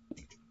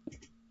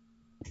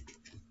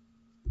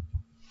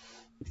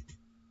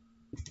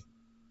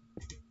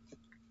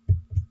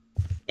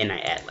 and I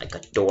add like a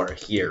door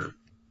here,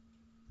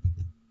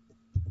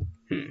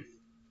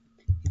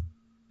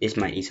 this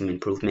might need some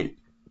improvement.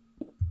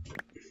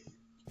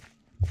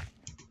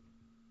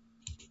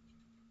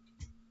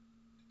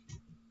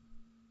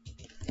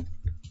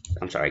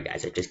 I'm sorry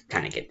guys, I just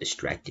kind of get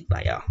distracted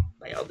by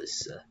all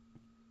this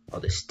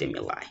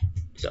stimuli.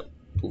 So,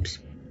 oops.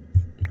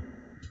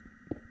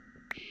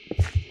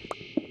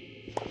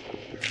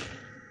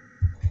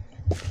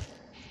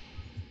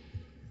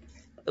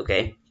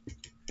 Okay.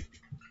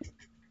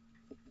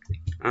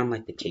 I don't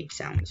like the cave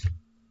sounds.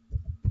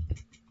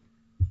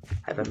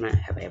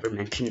 Have I ever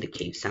mentioned the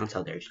cave sounds,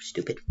 how they're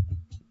stupid?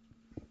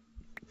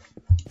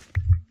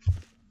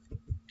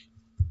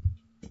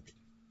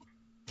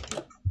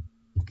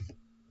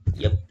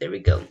 Yep, there we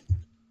go.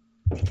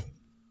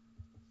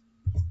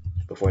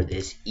 Before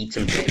this, eat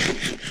some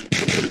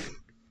bread.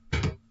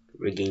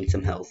 Regain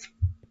some health.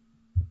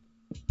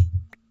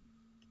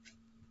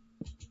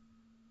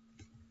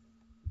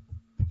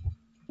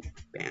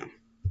 Bam.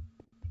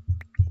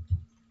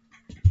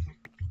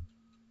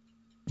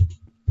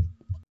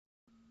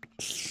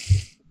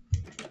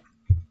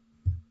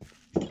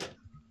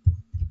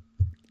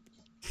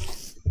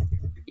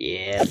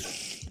 Yeah.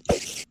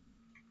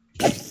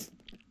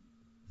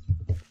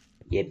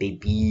 Yeah,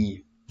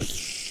 baby.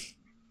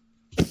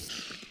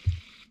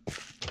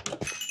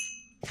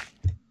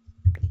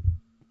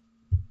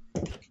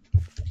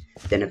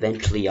 Then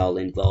eventually I'll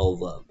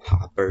involve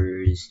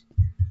hoppers.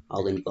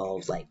 I'll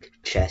involve like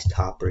chest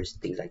hoppers,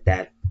 things like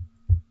that.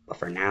 But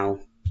for now,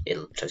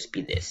 it'll just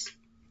be this.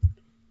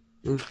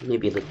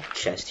 Maybe a little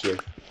chest here.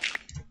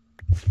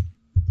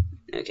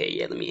 Okay,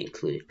 yeah, let me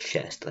include a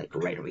chest like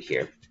right over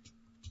here.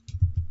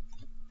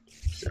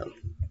 So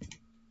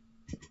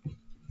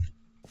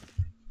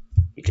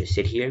you just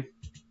sit here.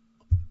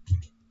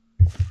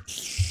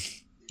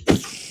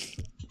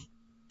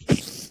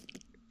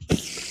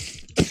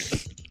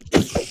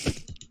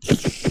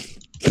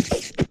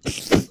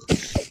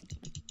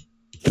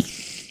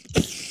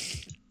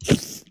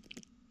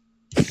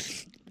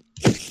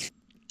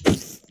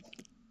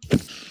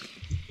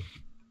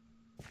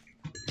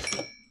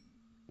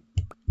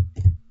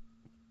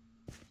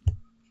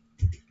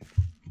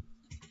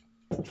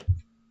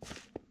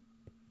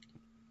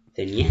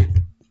 Then yeah.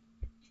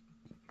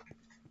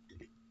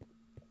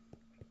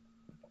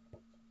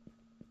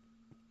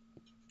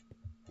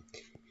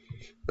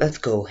 Let's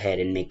go ahead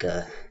and make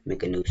a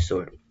new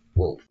sword.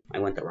 Whoa, I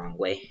went the wrong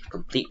way.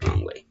 Complete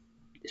wrong way.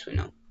 This way,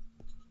 no.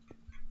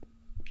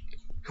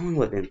 How long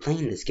have I been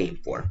playing this game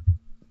for?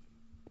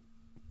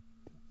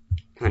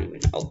 I don't even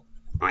know. Oh,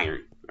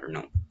 iron. Or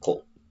no,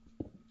 coal.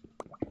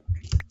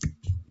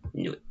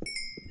 Knew it.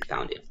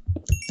 Found it.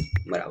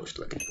 What I was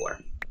looking for.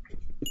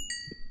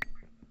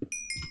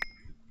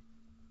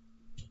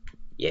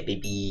 Yeah,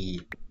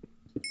 baby.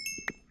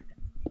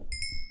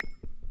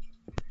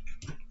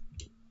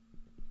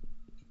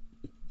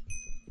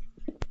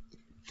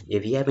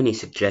 If you have any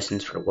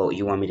suggestions for what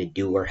you want me to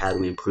do or how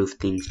to improve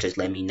things, just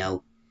let me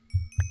know.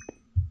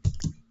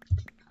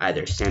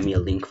 Either send me a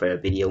link for a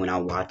video and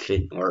I'll watch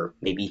it, or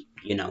maybe,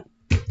 you know,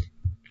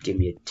 give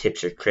me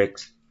tips or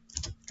tricks.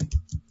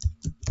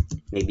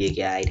 Maybe a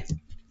guide.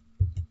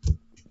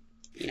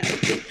 You know,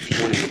 if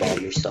you want to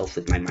involve yourself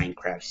with my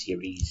Minecraft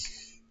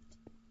series,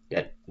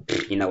 that,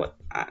 you know what,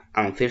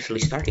 I'm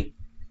officially starting.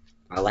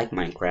 I like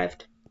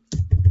Minecraft.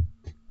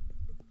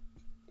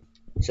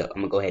 So I'm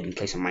gonna go ahead and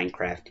play some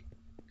Minecraft.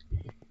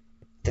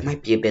 That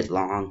might be a bit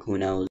long, who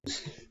knows.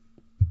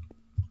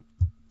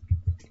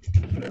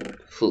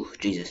 Whew,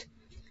 Jesus.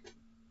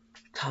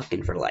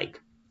 talking for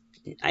like,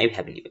 I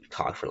haven't even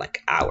talked for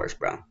like hours,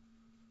 bro.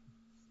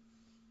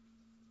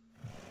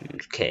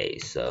 Okay,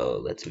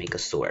 so let's make a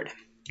sword.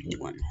 New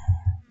one.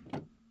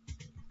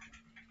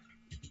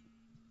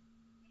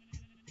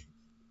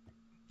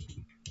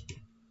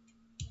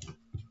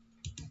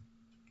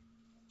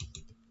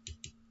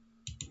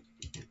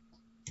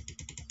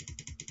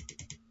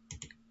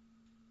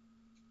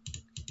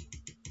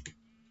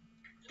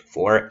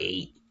 Four,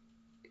 8,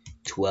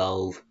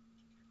 12,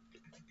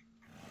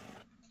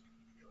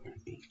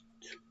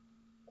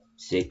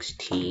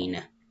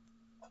 16,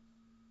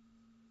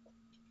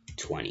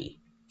 20.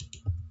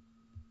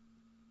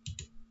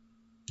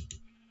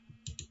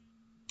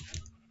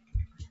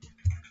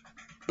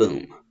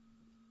 Boom.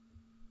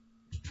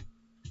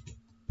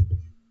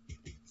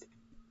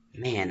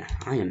 Man,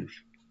 I'm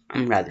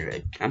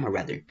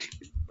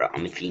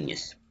a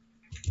genius.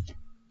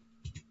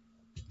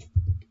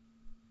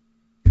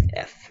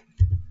 F.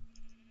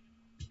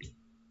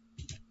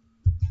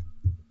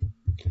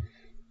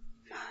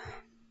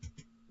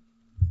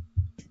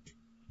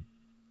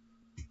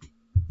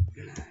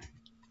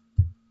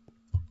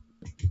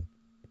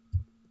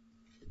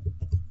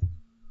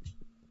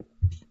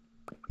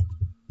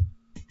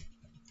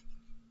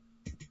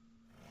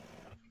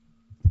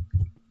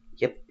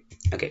 Yep.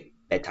 Okay,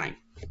 bedtime.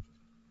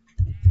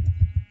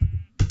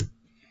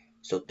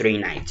 So 3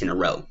 nights in a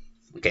row.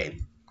 Okay,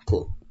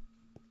 cool.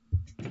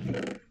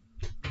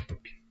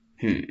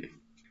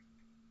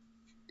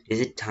 Is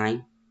it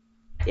time?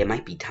 It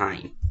might be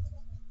time.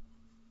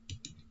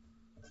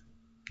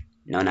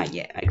 No, not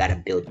yet. I gotta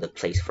build the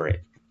place for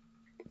it.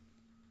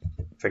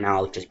 For now,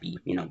 I'll just be,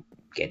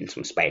 getting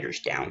some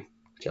spiders down,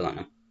 killing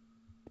them.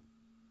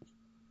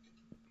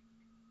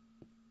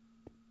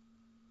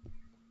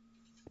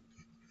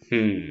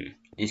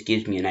 This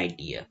gives me an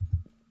idea.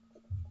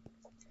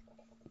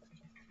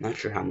 Not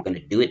sure how I'm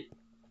gonna do it,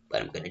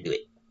 but I'm gonna do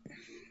it.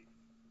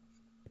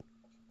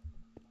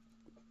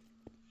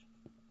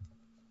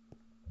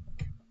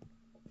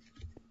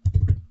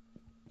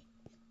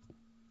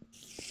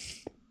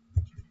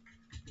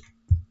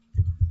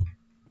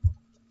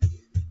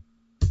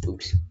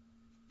 Oops.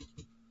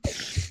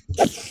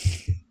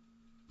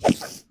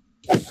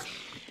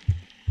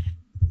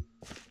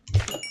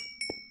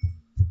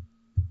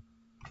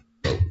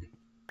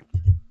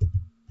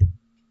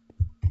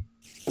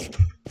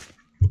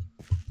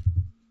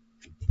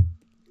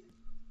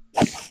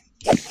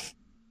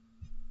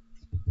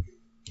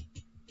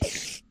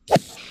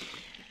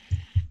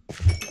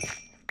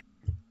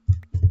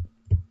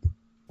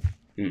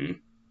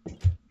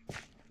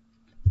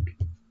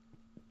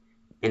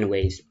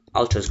 Anyways,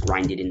 I'll just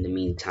grind it in the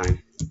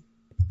meantime.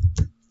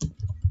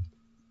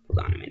 Hold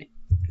on a minute.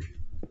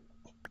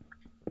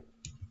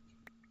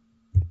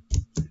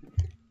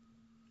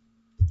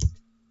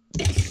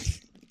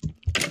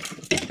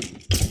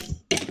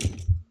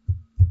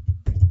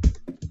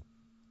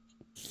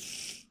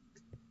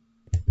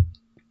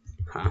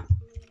 Huh?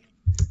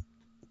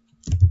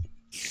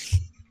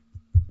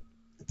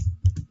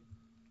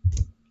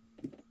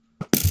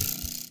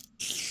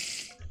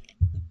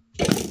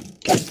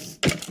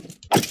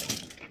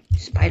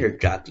 Spider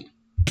jockey.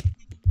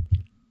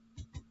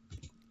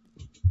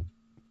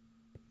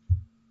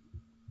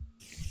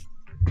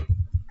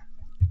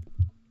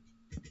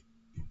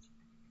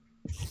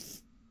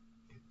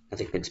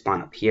 Nothing can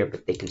spawn up here,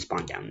 but they can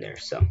spawn down there,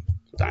 so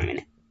hold on a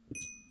minute.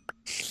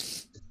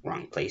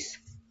 Wrong place.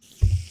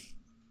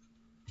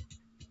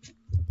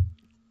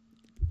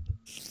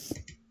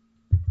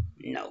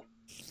 No.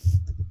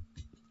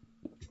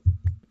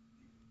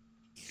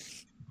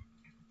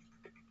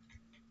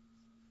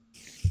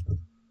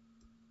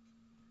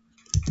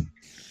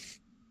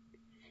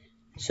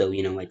 So,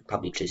 I'd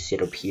probably just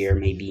sit up here,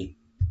 maybe.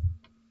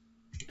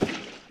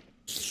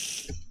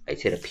 I'd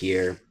sit up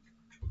here,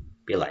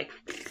 be like,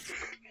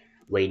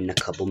 waiting a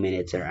couple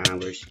minutes or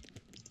hours.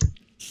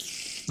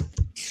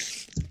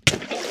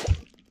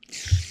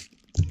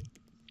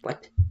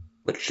 What?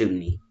 What's shooting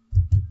me?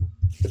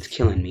 What's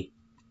killing me?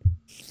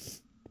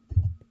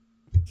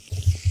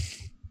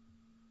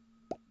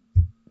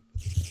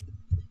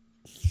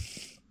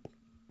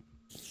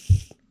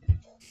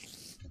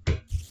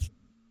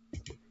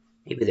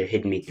 Maybe they're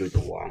hitting me through the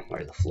wall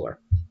or the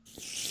floor.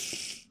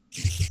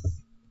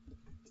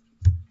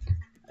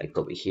 Like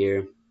over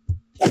here.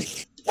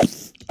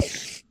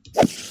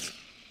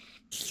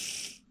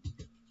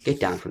 Get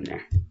down from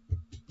there.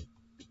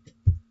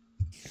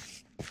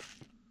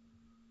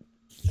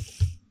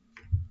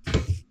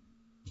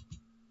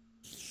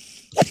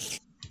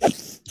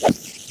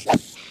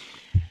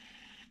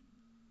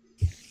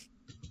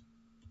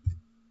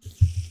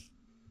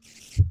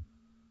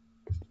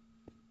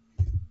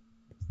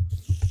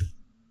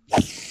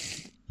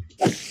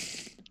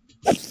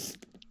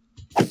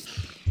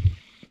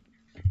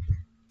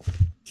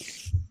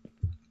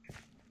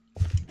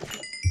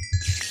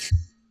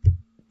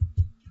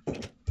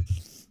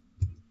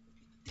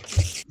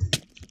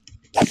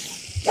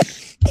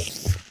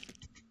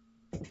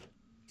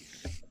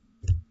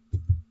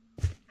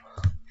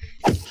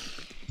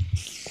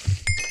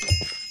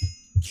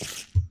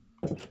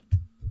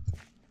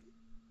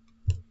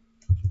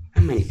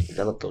 need to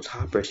develop those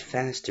hoppers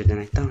faster than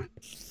I thought.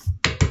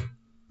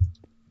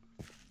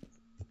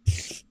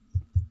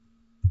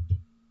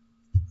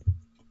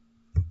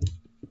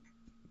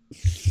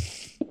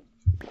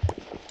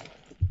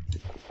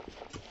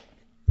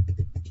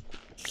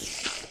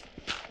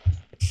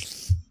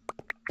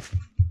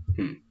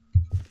 Hmm.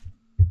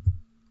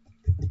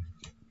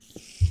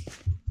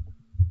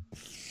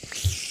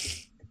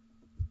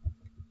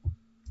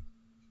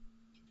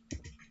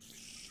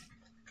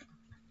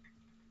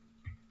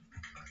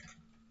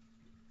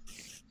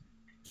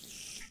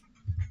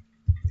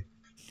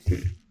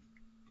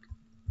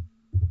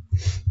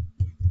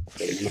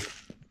 Wait a minute.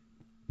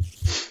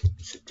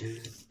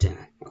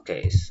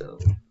 Okay, so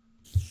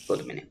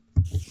hold a minute.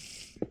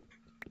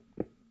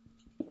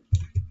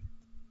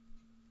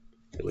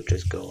 It would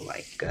just go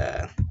like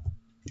duh,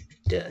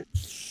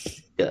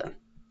 duh.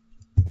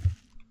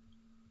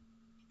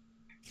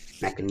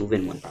 And I can move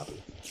in one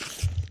probably.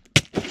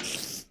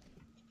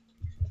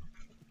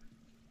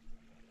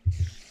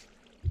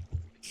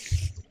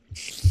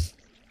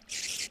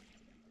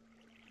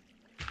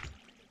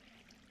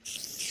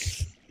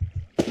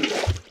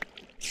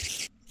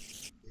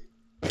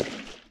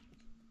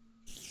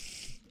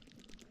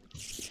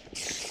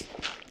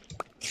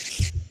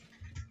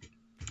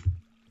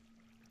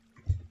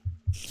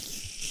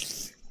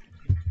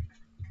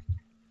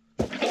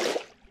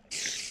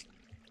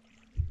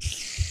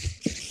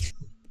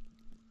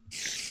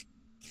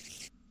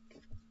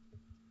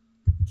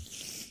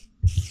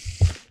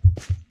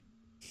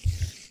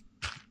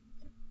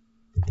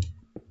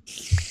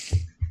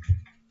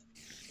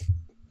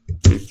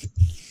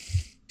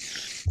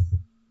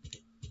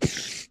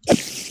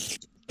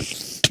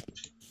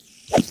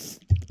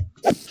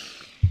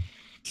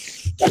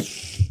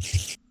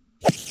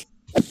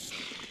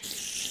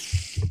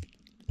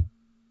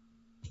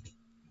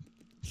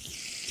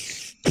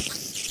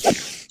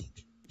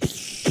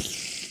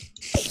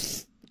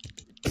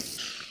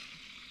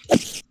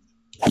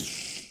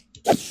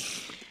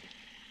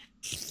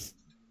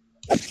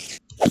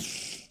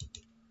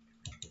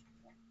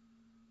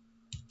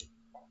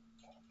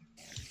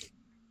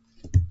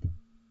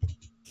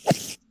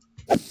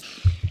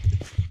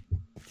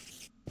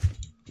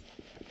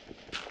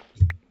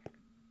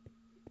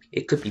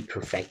 It could be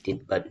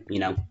perfected, but you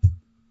know.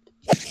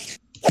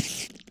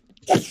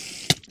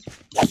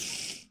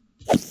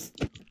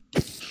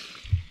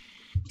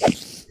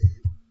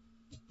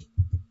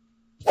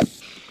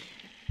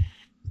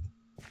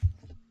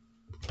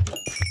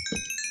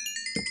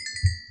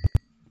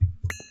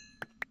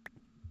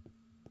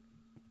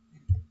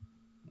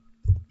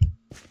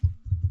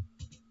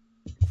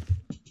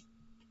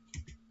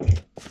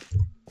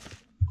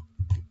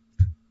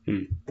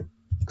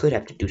 Could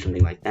have to do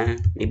something like that,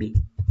 maybe.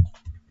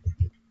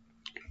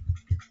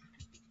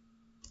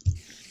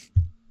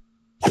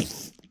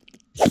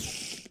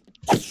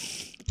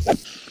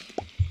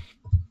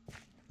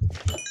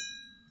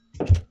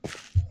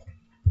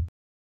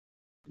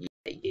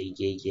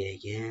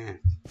 Yeah.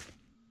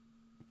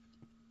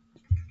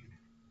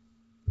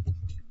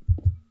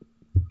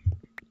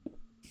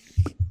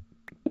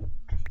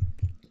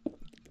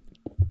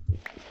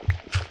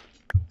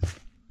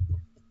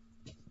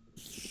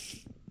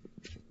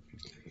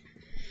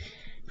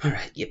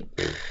 Alright, yep.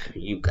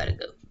 You gotta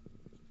go.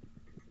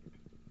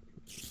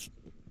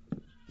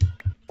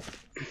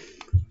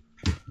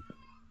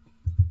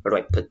 Where do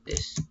I put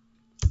this?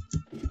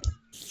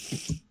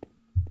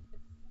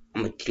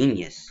 I'm a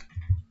genius.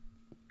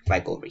 If I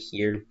go over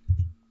here.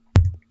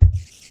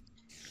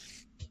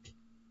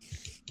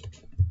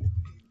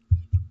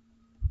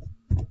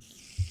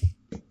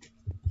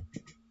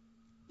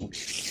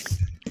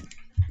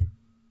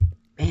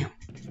 Bam.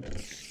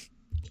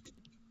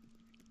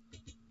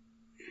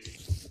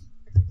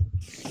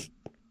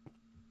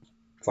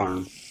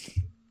 Farm.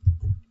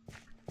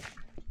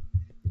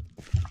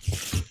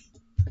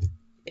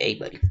 Hey,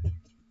 buddy.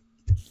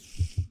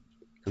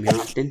 Come here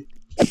often?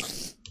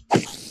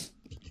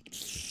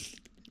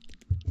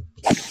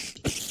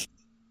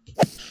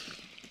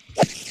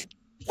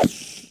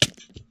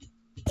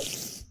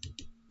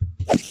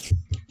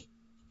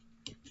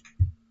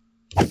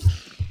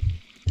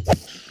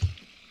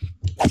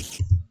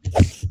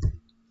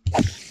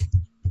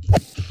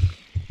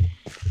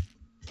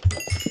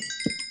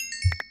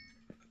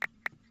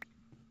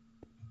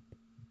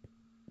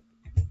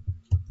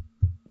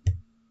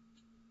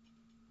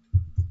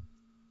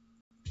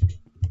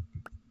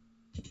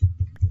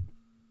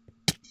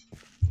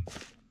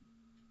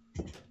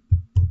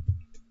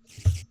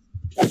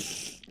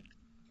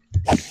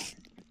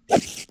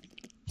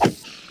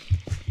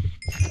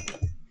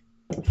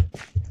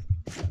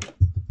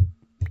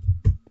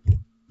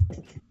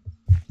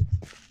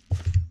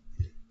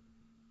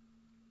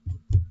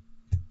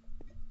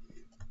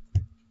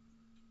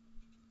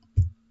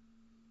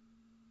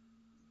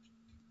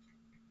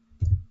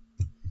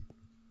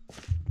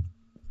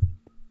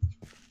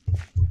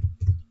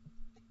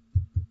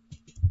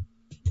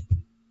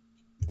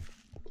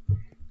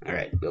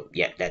 Alright, well,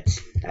 yeah,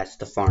 that's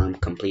the farm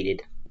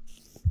completed.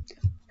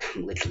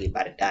 I'm literally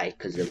about to die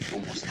because of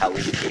almost how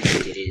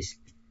inefficient it is.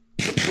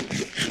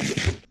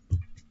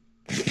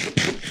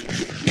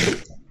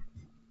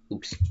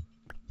 Oops.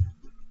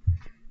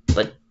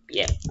 But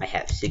yeah, I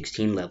have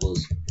 16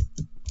 levels.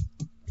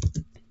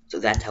 So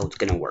that's how it's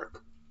gonna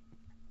work.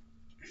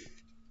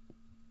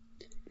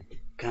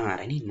 God,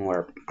 I need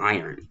more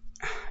iron.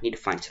 I need to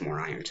find some more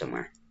iron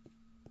somewhere.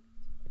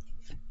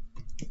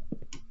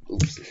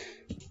 Oops.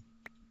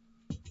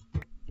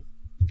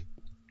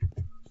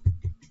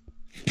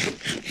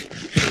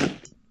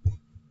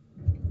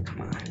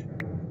 Come on.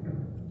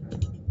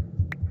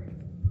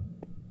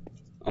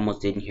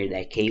 Almost didn't hear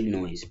that cave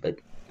noise, but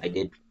I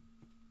did.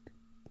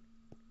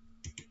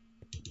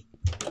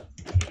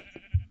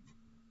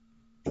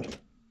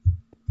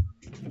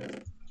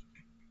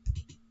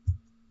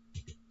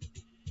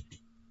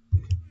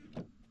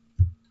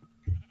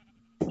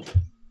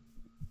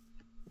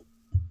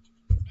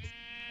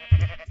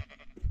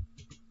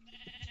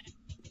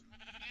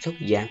 So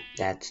yeah,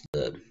 that's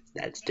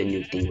the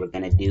new thing we're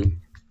gonna do.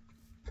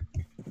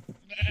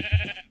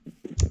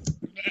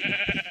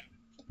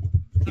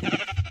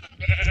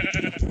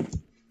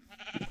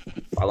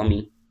 Follow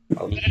me.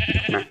 Follow me.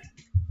 Come on.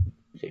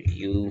 So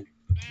you,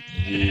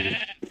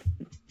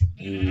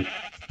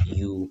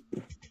 you,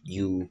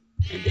 you,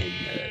 and then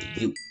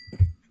you.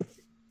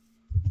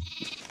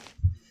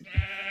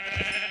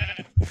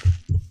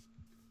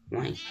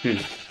 Why?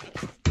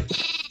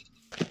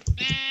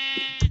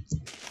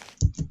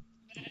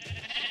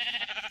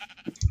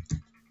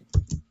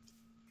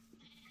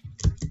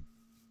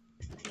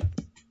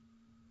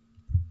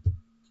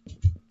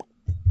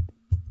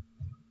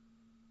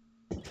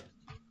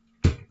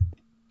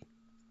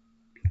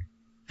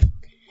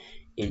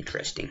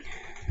 Interesting.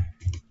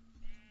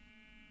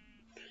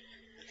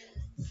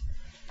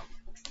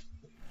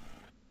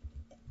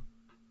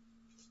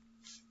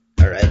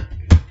 Alright.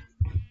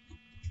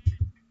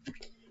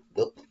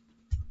 Well,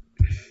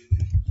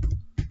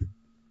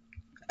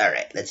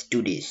 alright, let's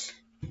do this.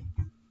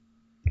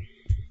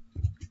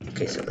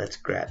 Okay, so let's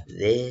grab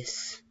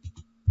this.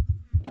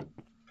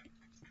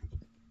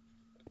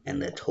 And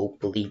let's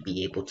hopefully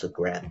be able to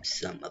grab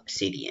some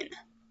obsidian.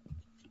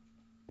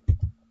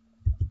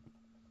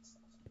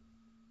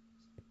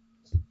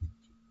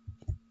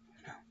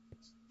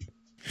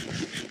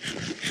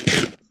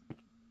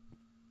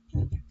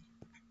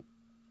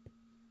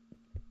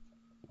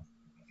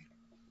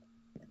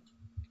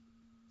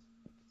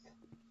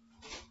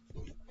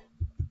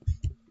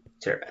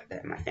 Sorry about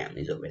that, my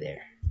family's over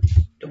there.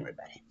 Don't worry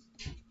about it.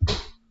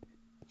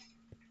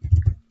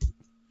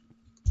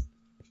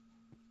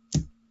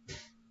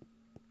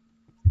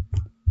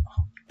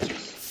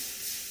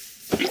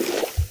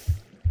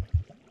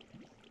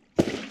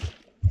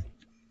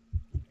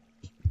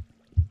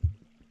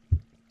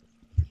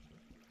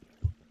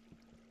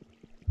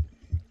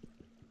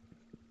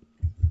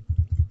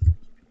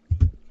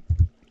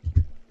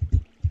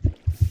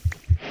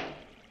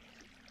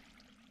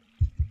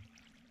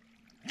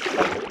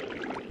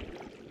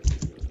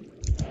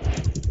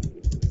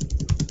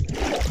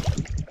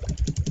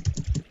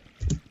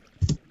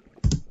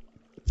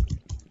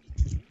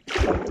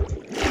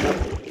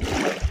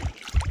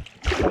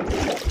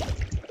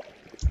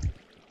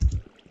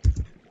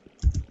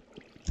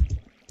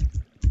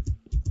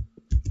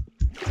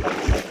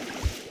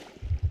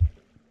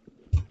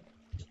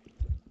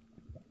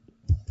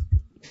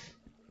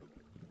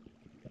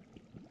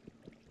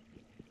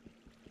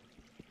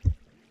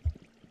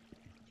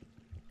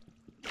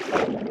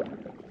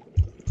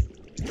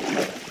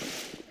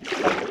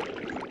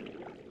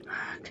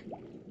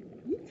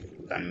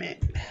 One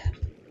minute.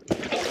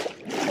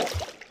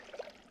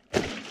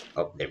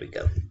 Oh, there we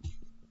go.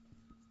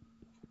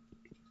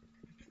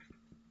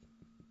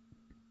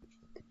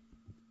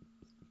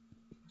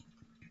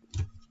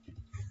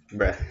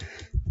 Bruh.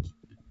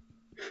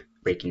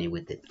 Breaking it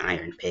with the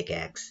iron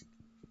pickaxe.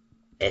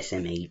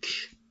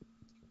 SMH.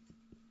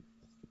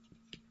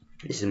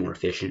 This is more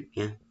efficient,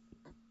 yeah.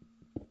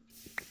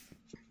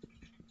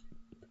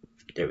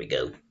 There we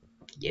go.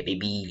 Yeah,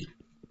 baby.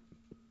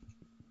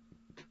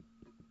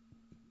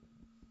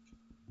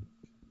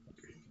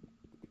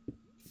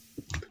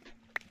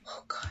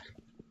 Oh, God.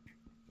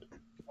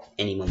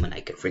 Any moment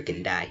I could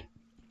freaking die.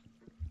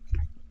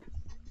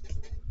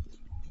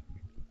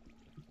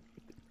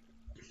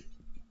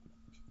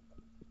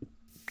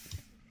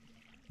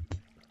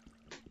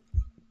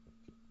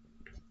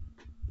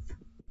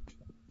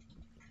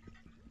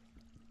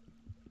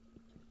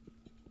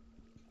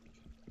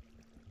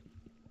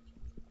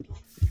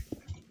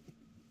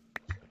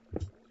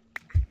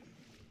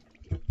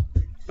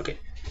 Okay.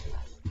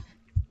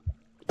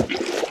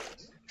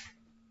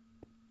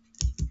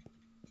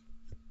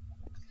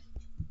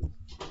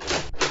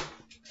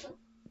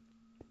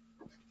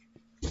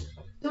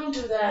 Don't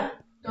do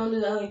that. Don't do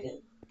that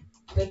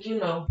like you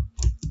know.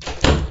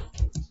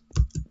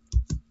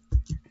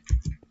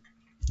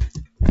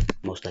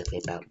 Most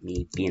likely about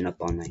me being up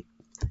all night.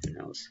 Who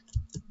knows?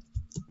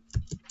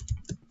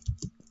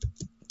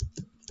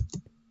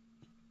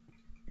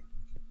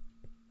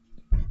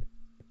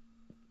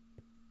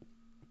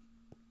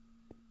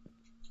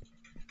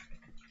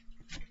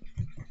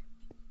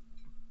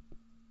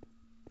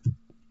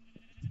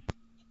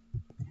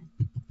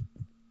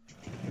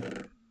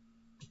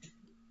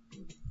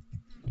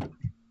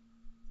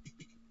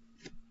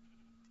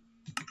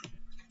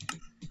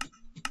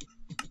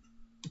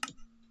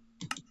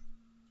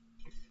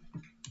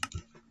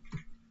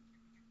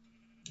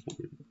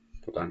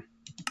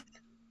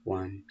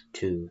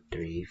 2,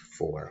 3,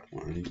 4.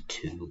 1,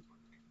 2.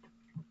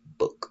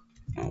 Book.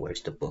 Oh,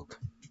 where's the book?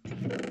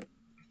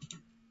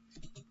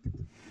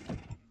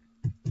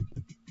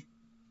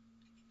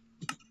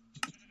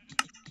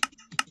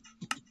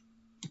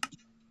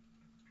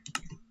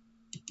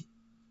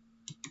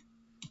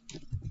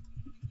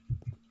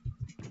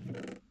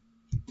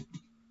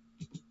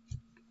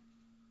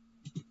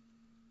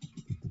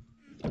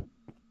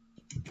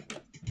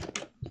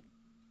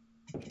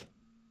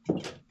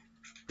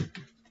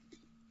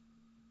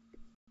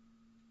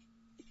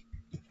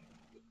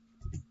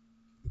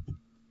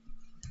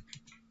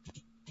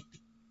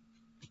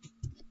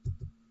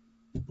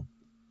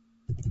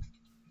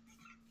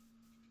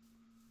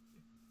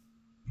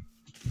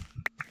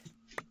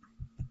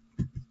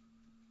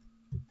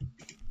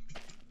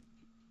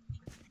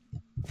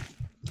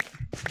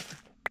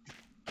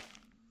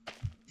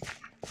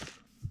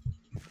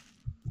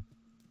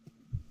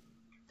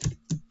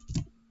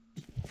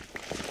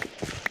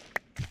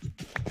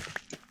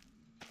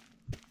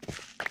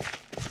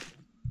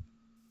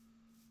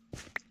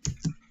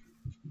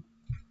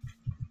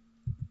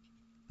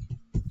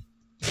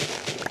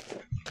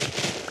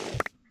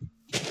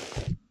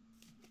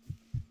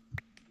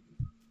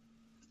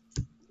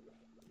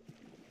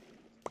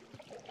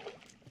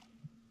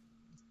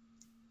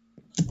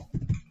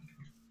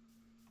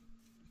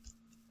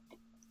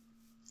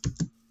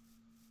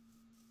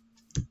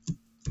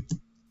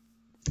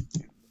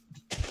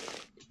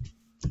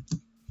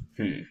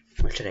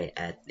 Where should I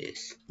add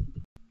this?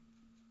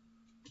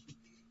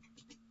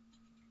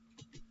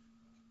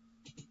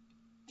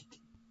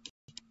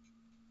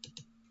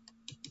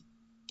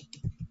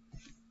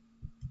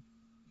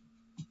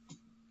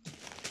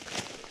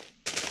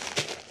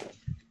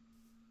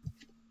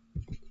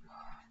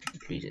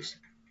 Jesus.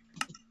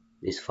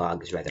 This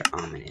fog is rather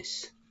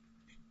ominous.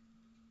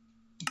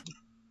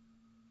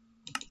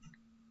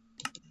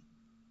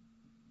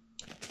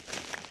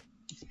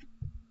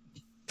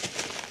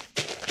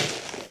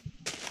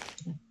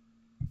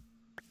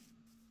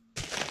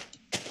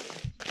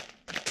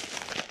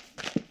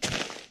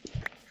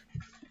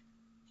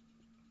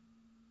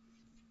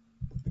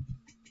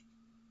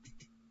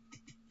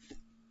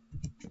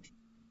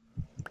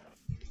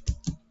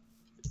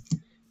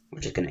 We're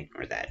just gonna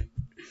ignore that.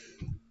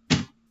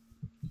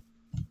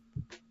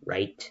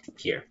 Right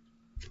here.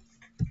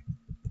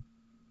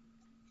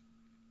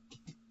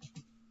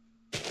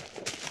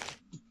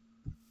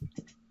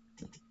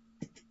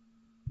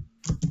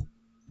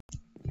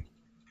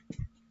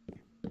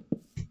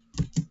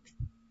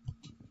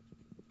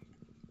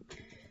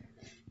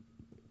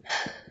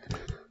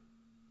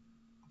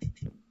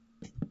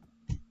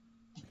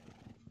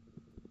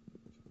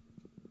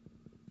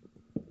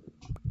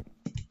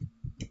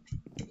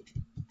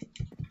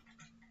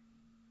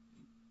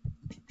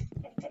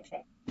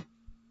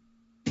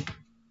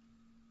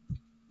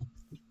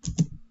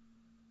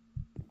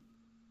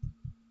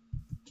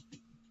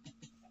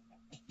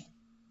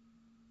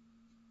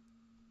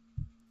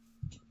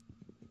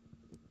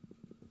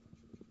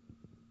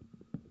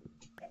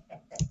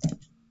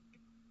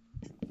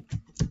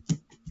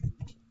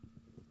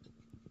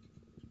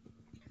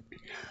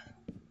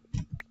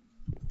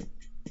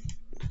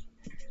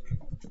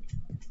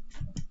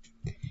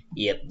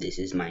 Yep, this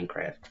is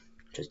Minecraft.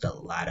 Just a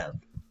lot of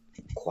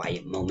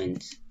quiet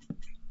moments.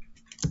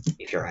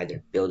 If you're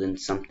either building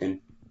something,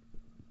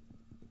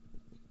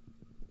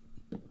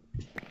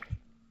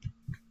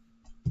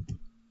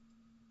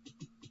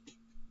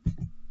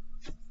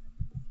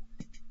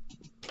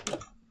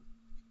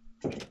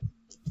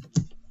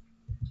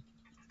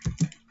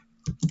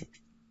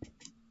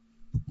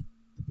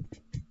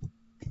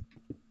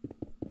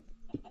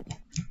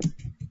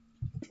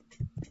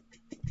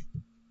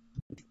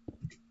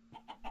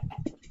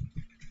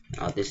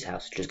 this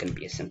house is just gonna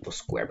be a simple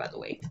square, by the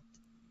way.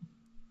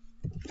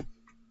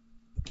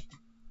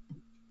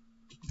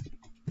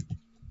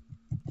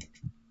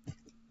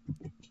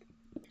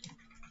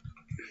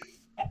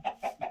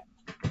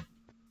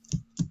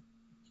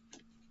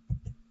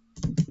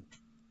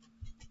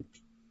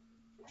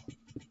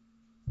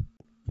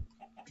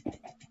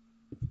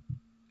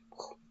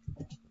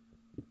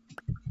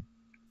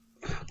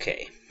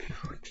 Okay.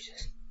 Oh,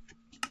 Jesus.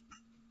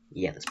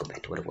 Yeah, let's go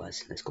back to what it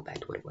was. Let's go back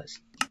to what it was.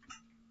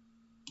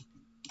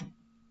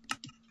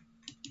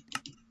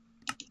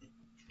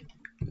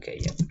 Okay,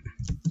 yep.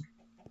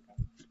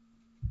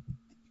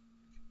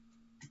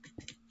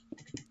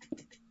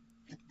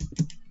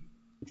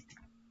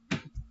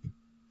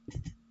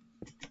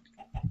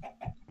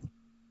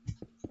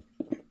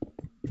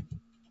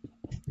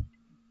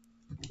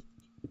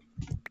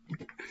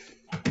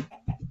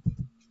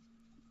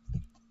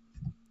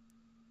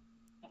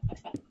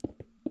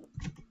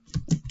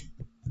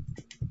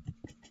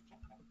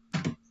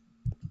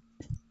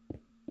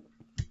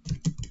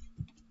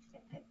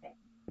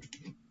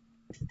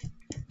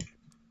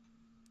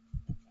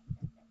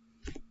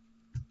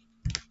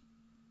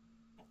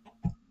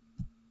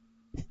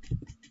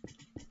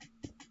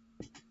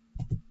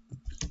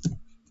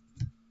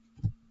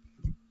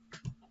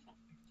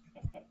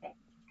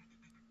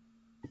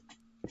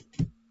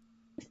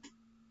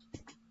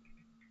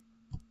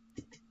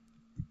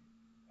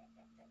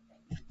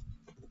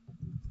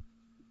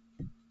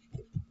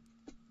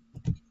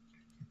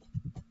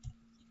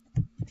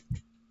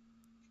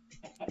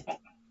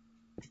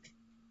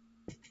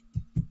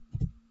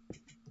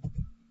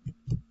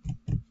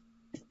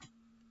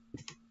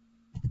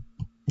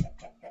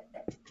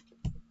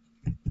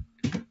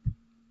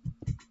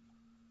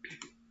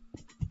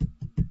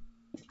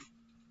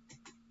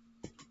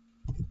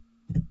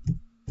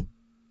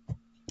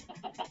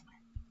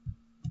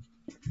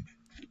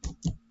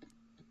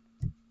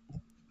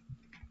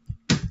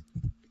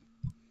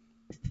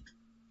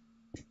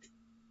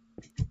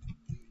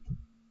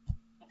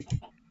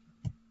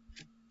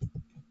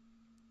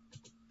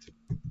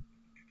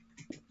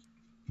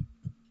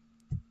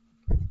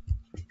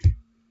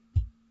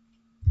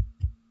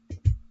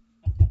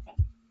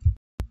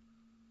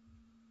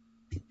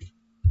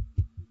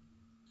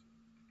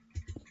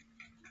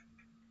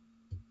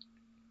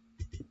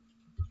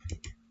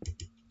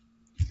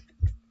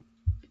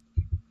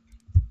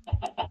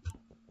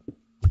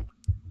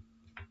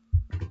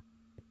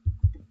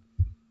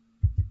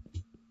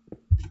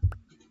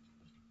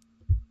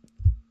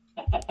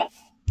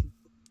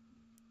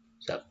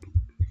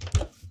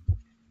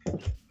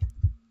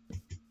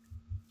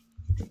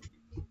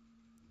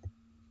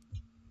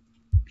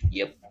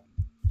 Yep.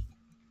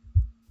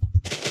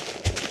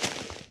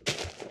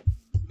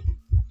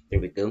 There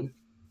we go.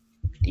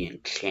 The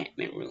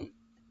enchantment room.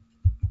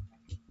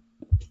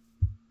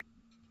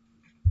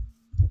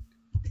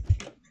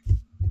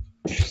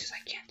 Jesus, I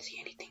can't see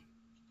anything.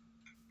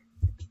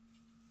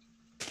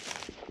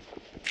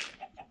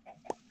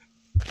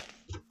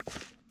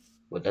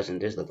 Well, doesn't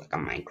this look like a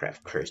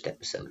Minecraft cursed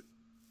episode?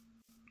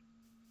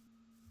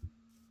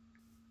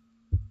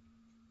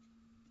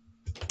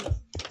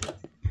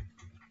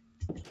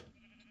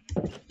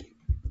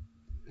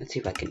 Let's see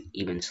if I can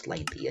even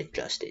slightly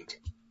adjust it.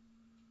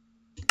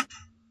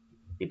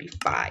 Maybe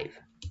 5.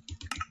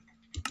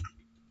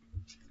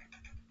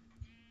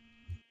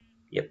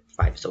 Yep,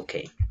 5 is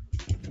okay.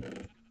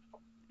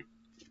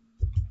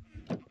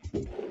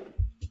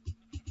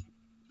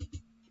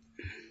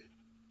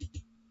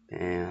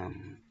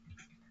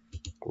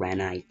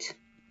 Granite.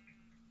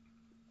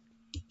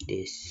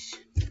 This.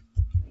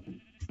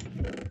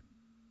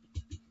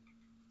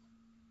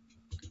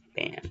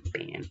 Bam,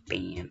 bam,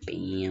 bam,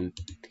 bam.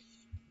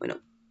 Wait, no.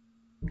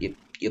 Yep,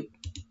 yep.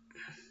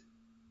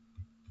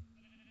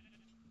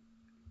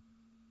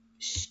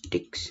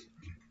 Sticks.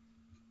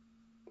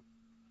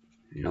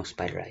 No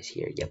spider eyes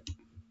here. Yep.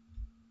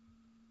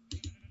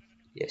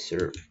 Yes,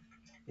 sir.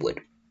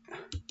 Wood.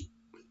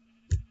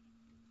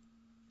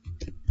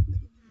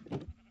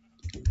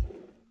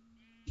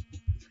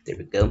 There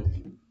we go.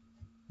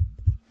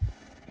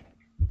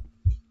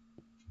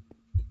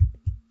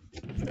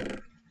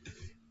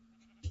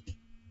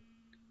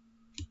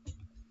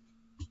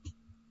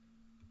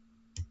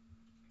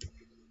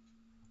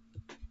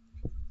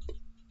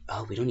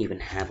 Oh, we don't even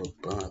have a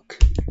book.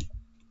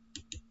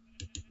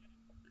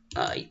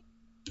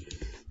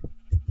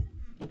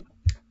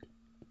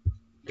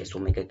 Guess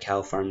we'll make a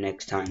cow farm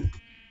next time.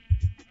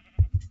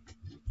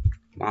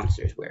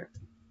 Monsters, where?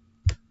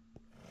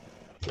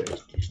 Where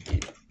is this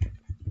dude?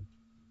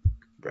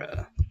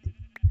 Bruh.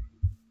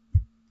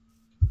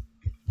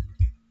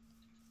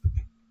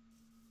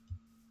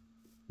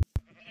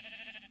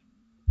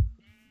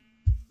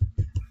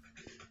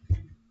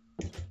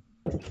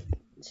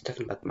 It's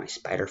talking about my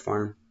spider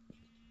farm.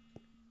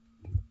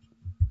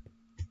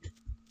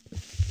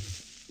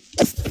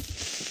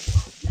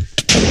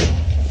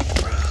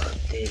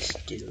 Bruh, this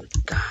dude.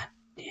 God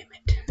damn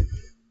it.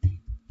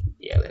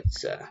 Yeah,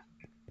 let's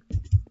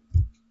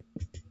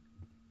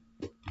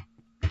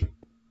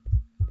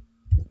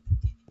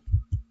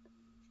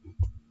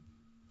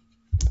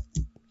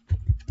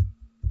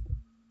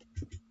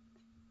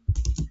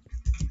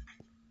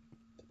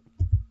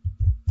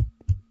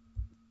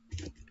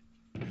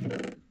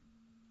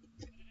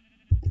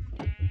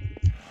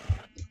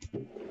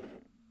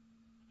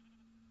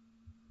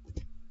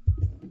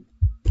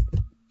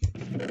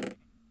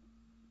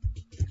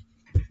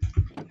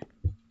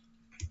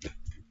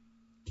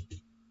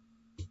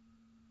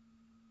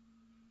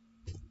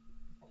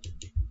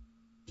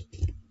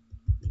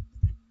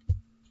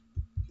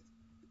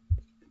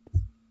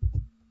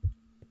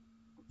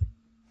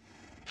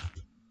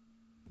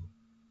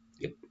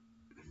yep.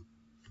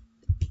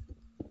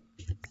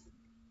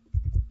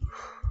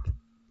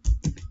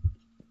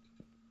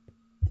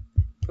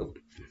 Oh.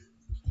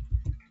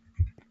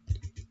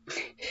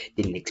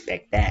 Didn't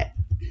expect that.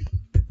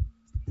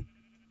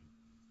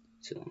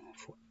 So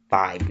for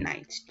 5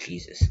 nights,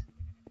 Jesus.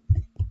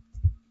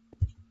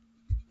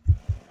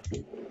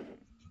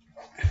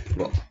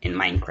 Well, in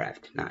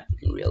Minecraft, not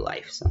in real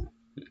life, so.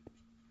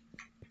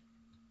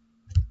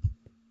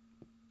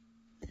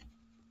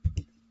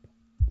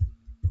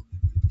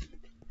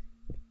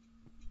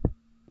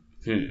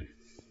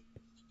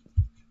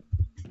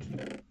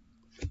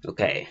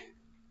 Okay,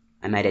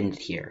 I might end it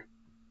here.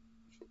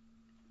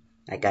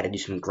 I gotta do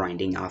some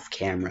grinding off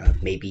camera.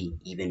 Maybe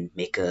even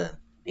make a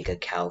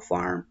cow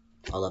farm.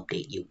 I'll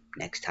update you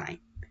next time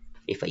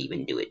if I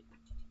even do it.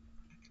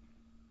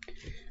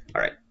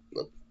 All right,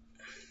 look,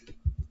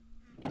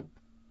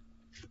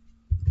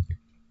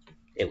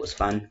 it was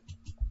fun.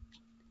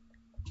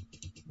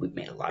 We've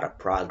made a lot of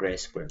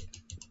progress. We're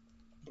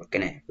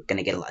gonna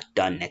get a lot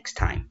done next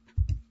time.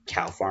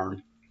 Cow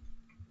farm.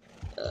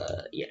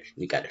 Yeah,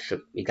 we got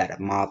a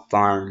mob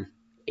farm,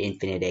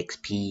 infinite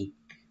XP.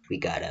 We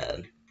got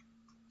an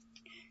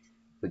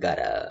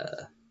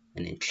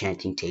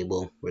enchanting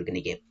table. We're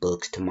gonna get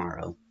books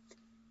tomorrow.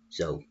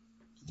 So,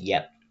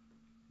 yep,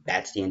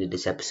 that's the end of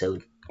this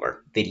episode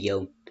or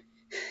video.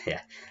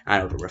 Yeah, I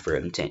don't know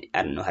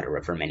how to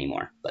refer them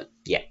anymore. But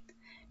yeah,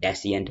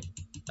 that's the end.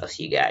 I'll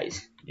see you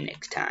guys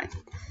next time.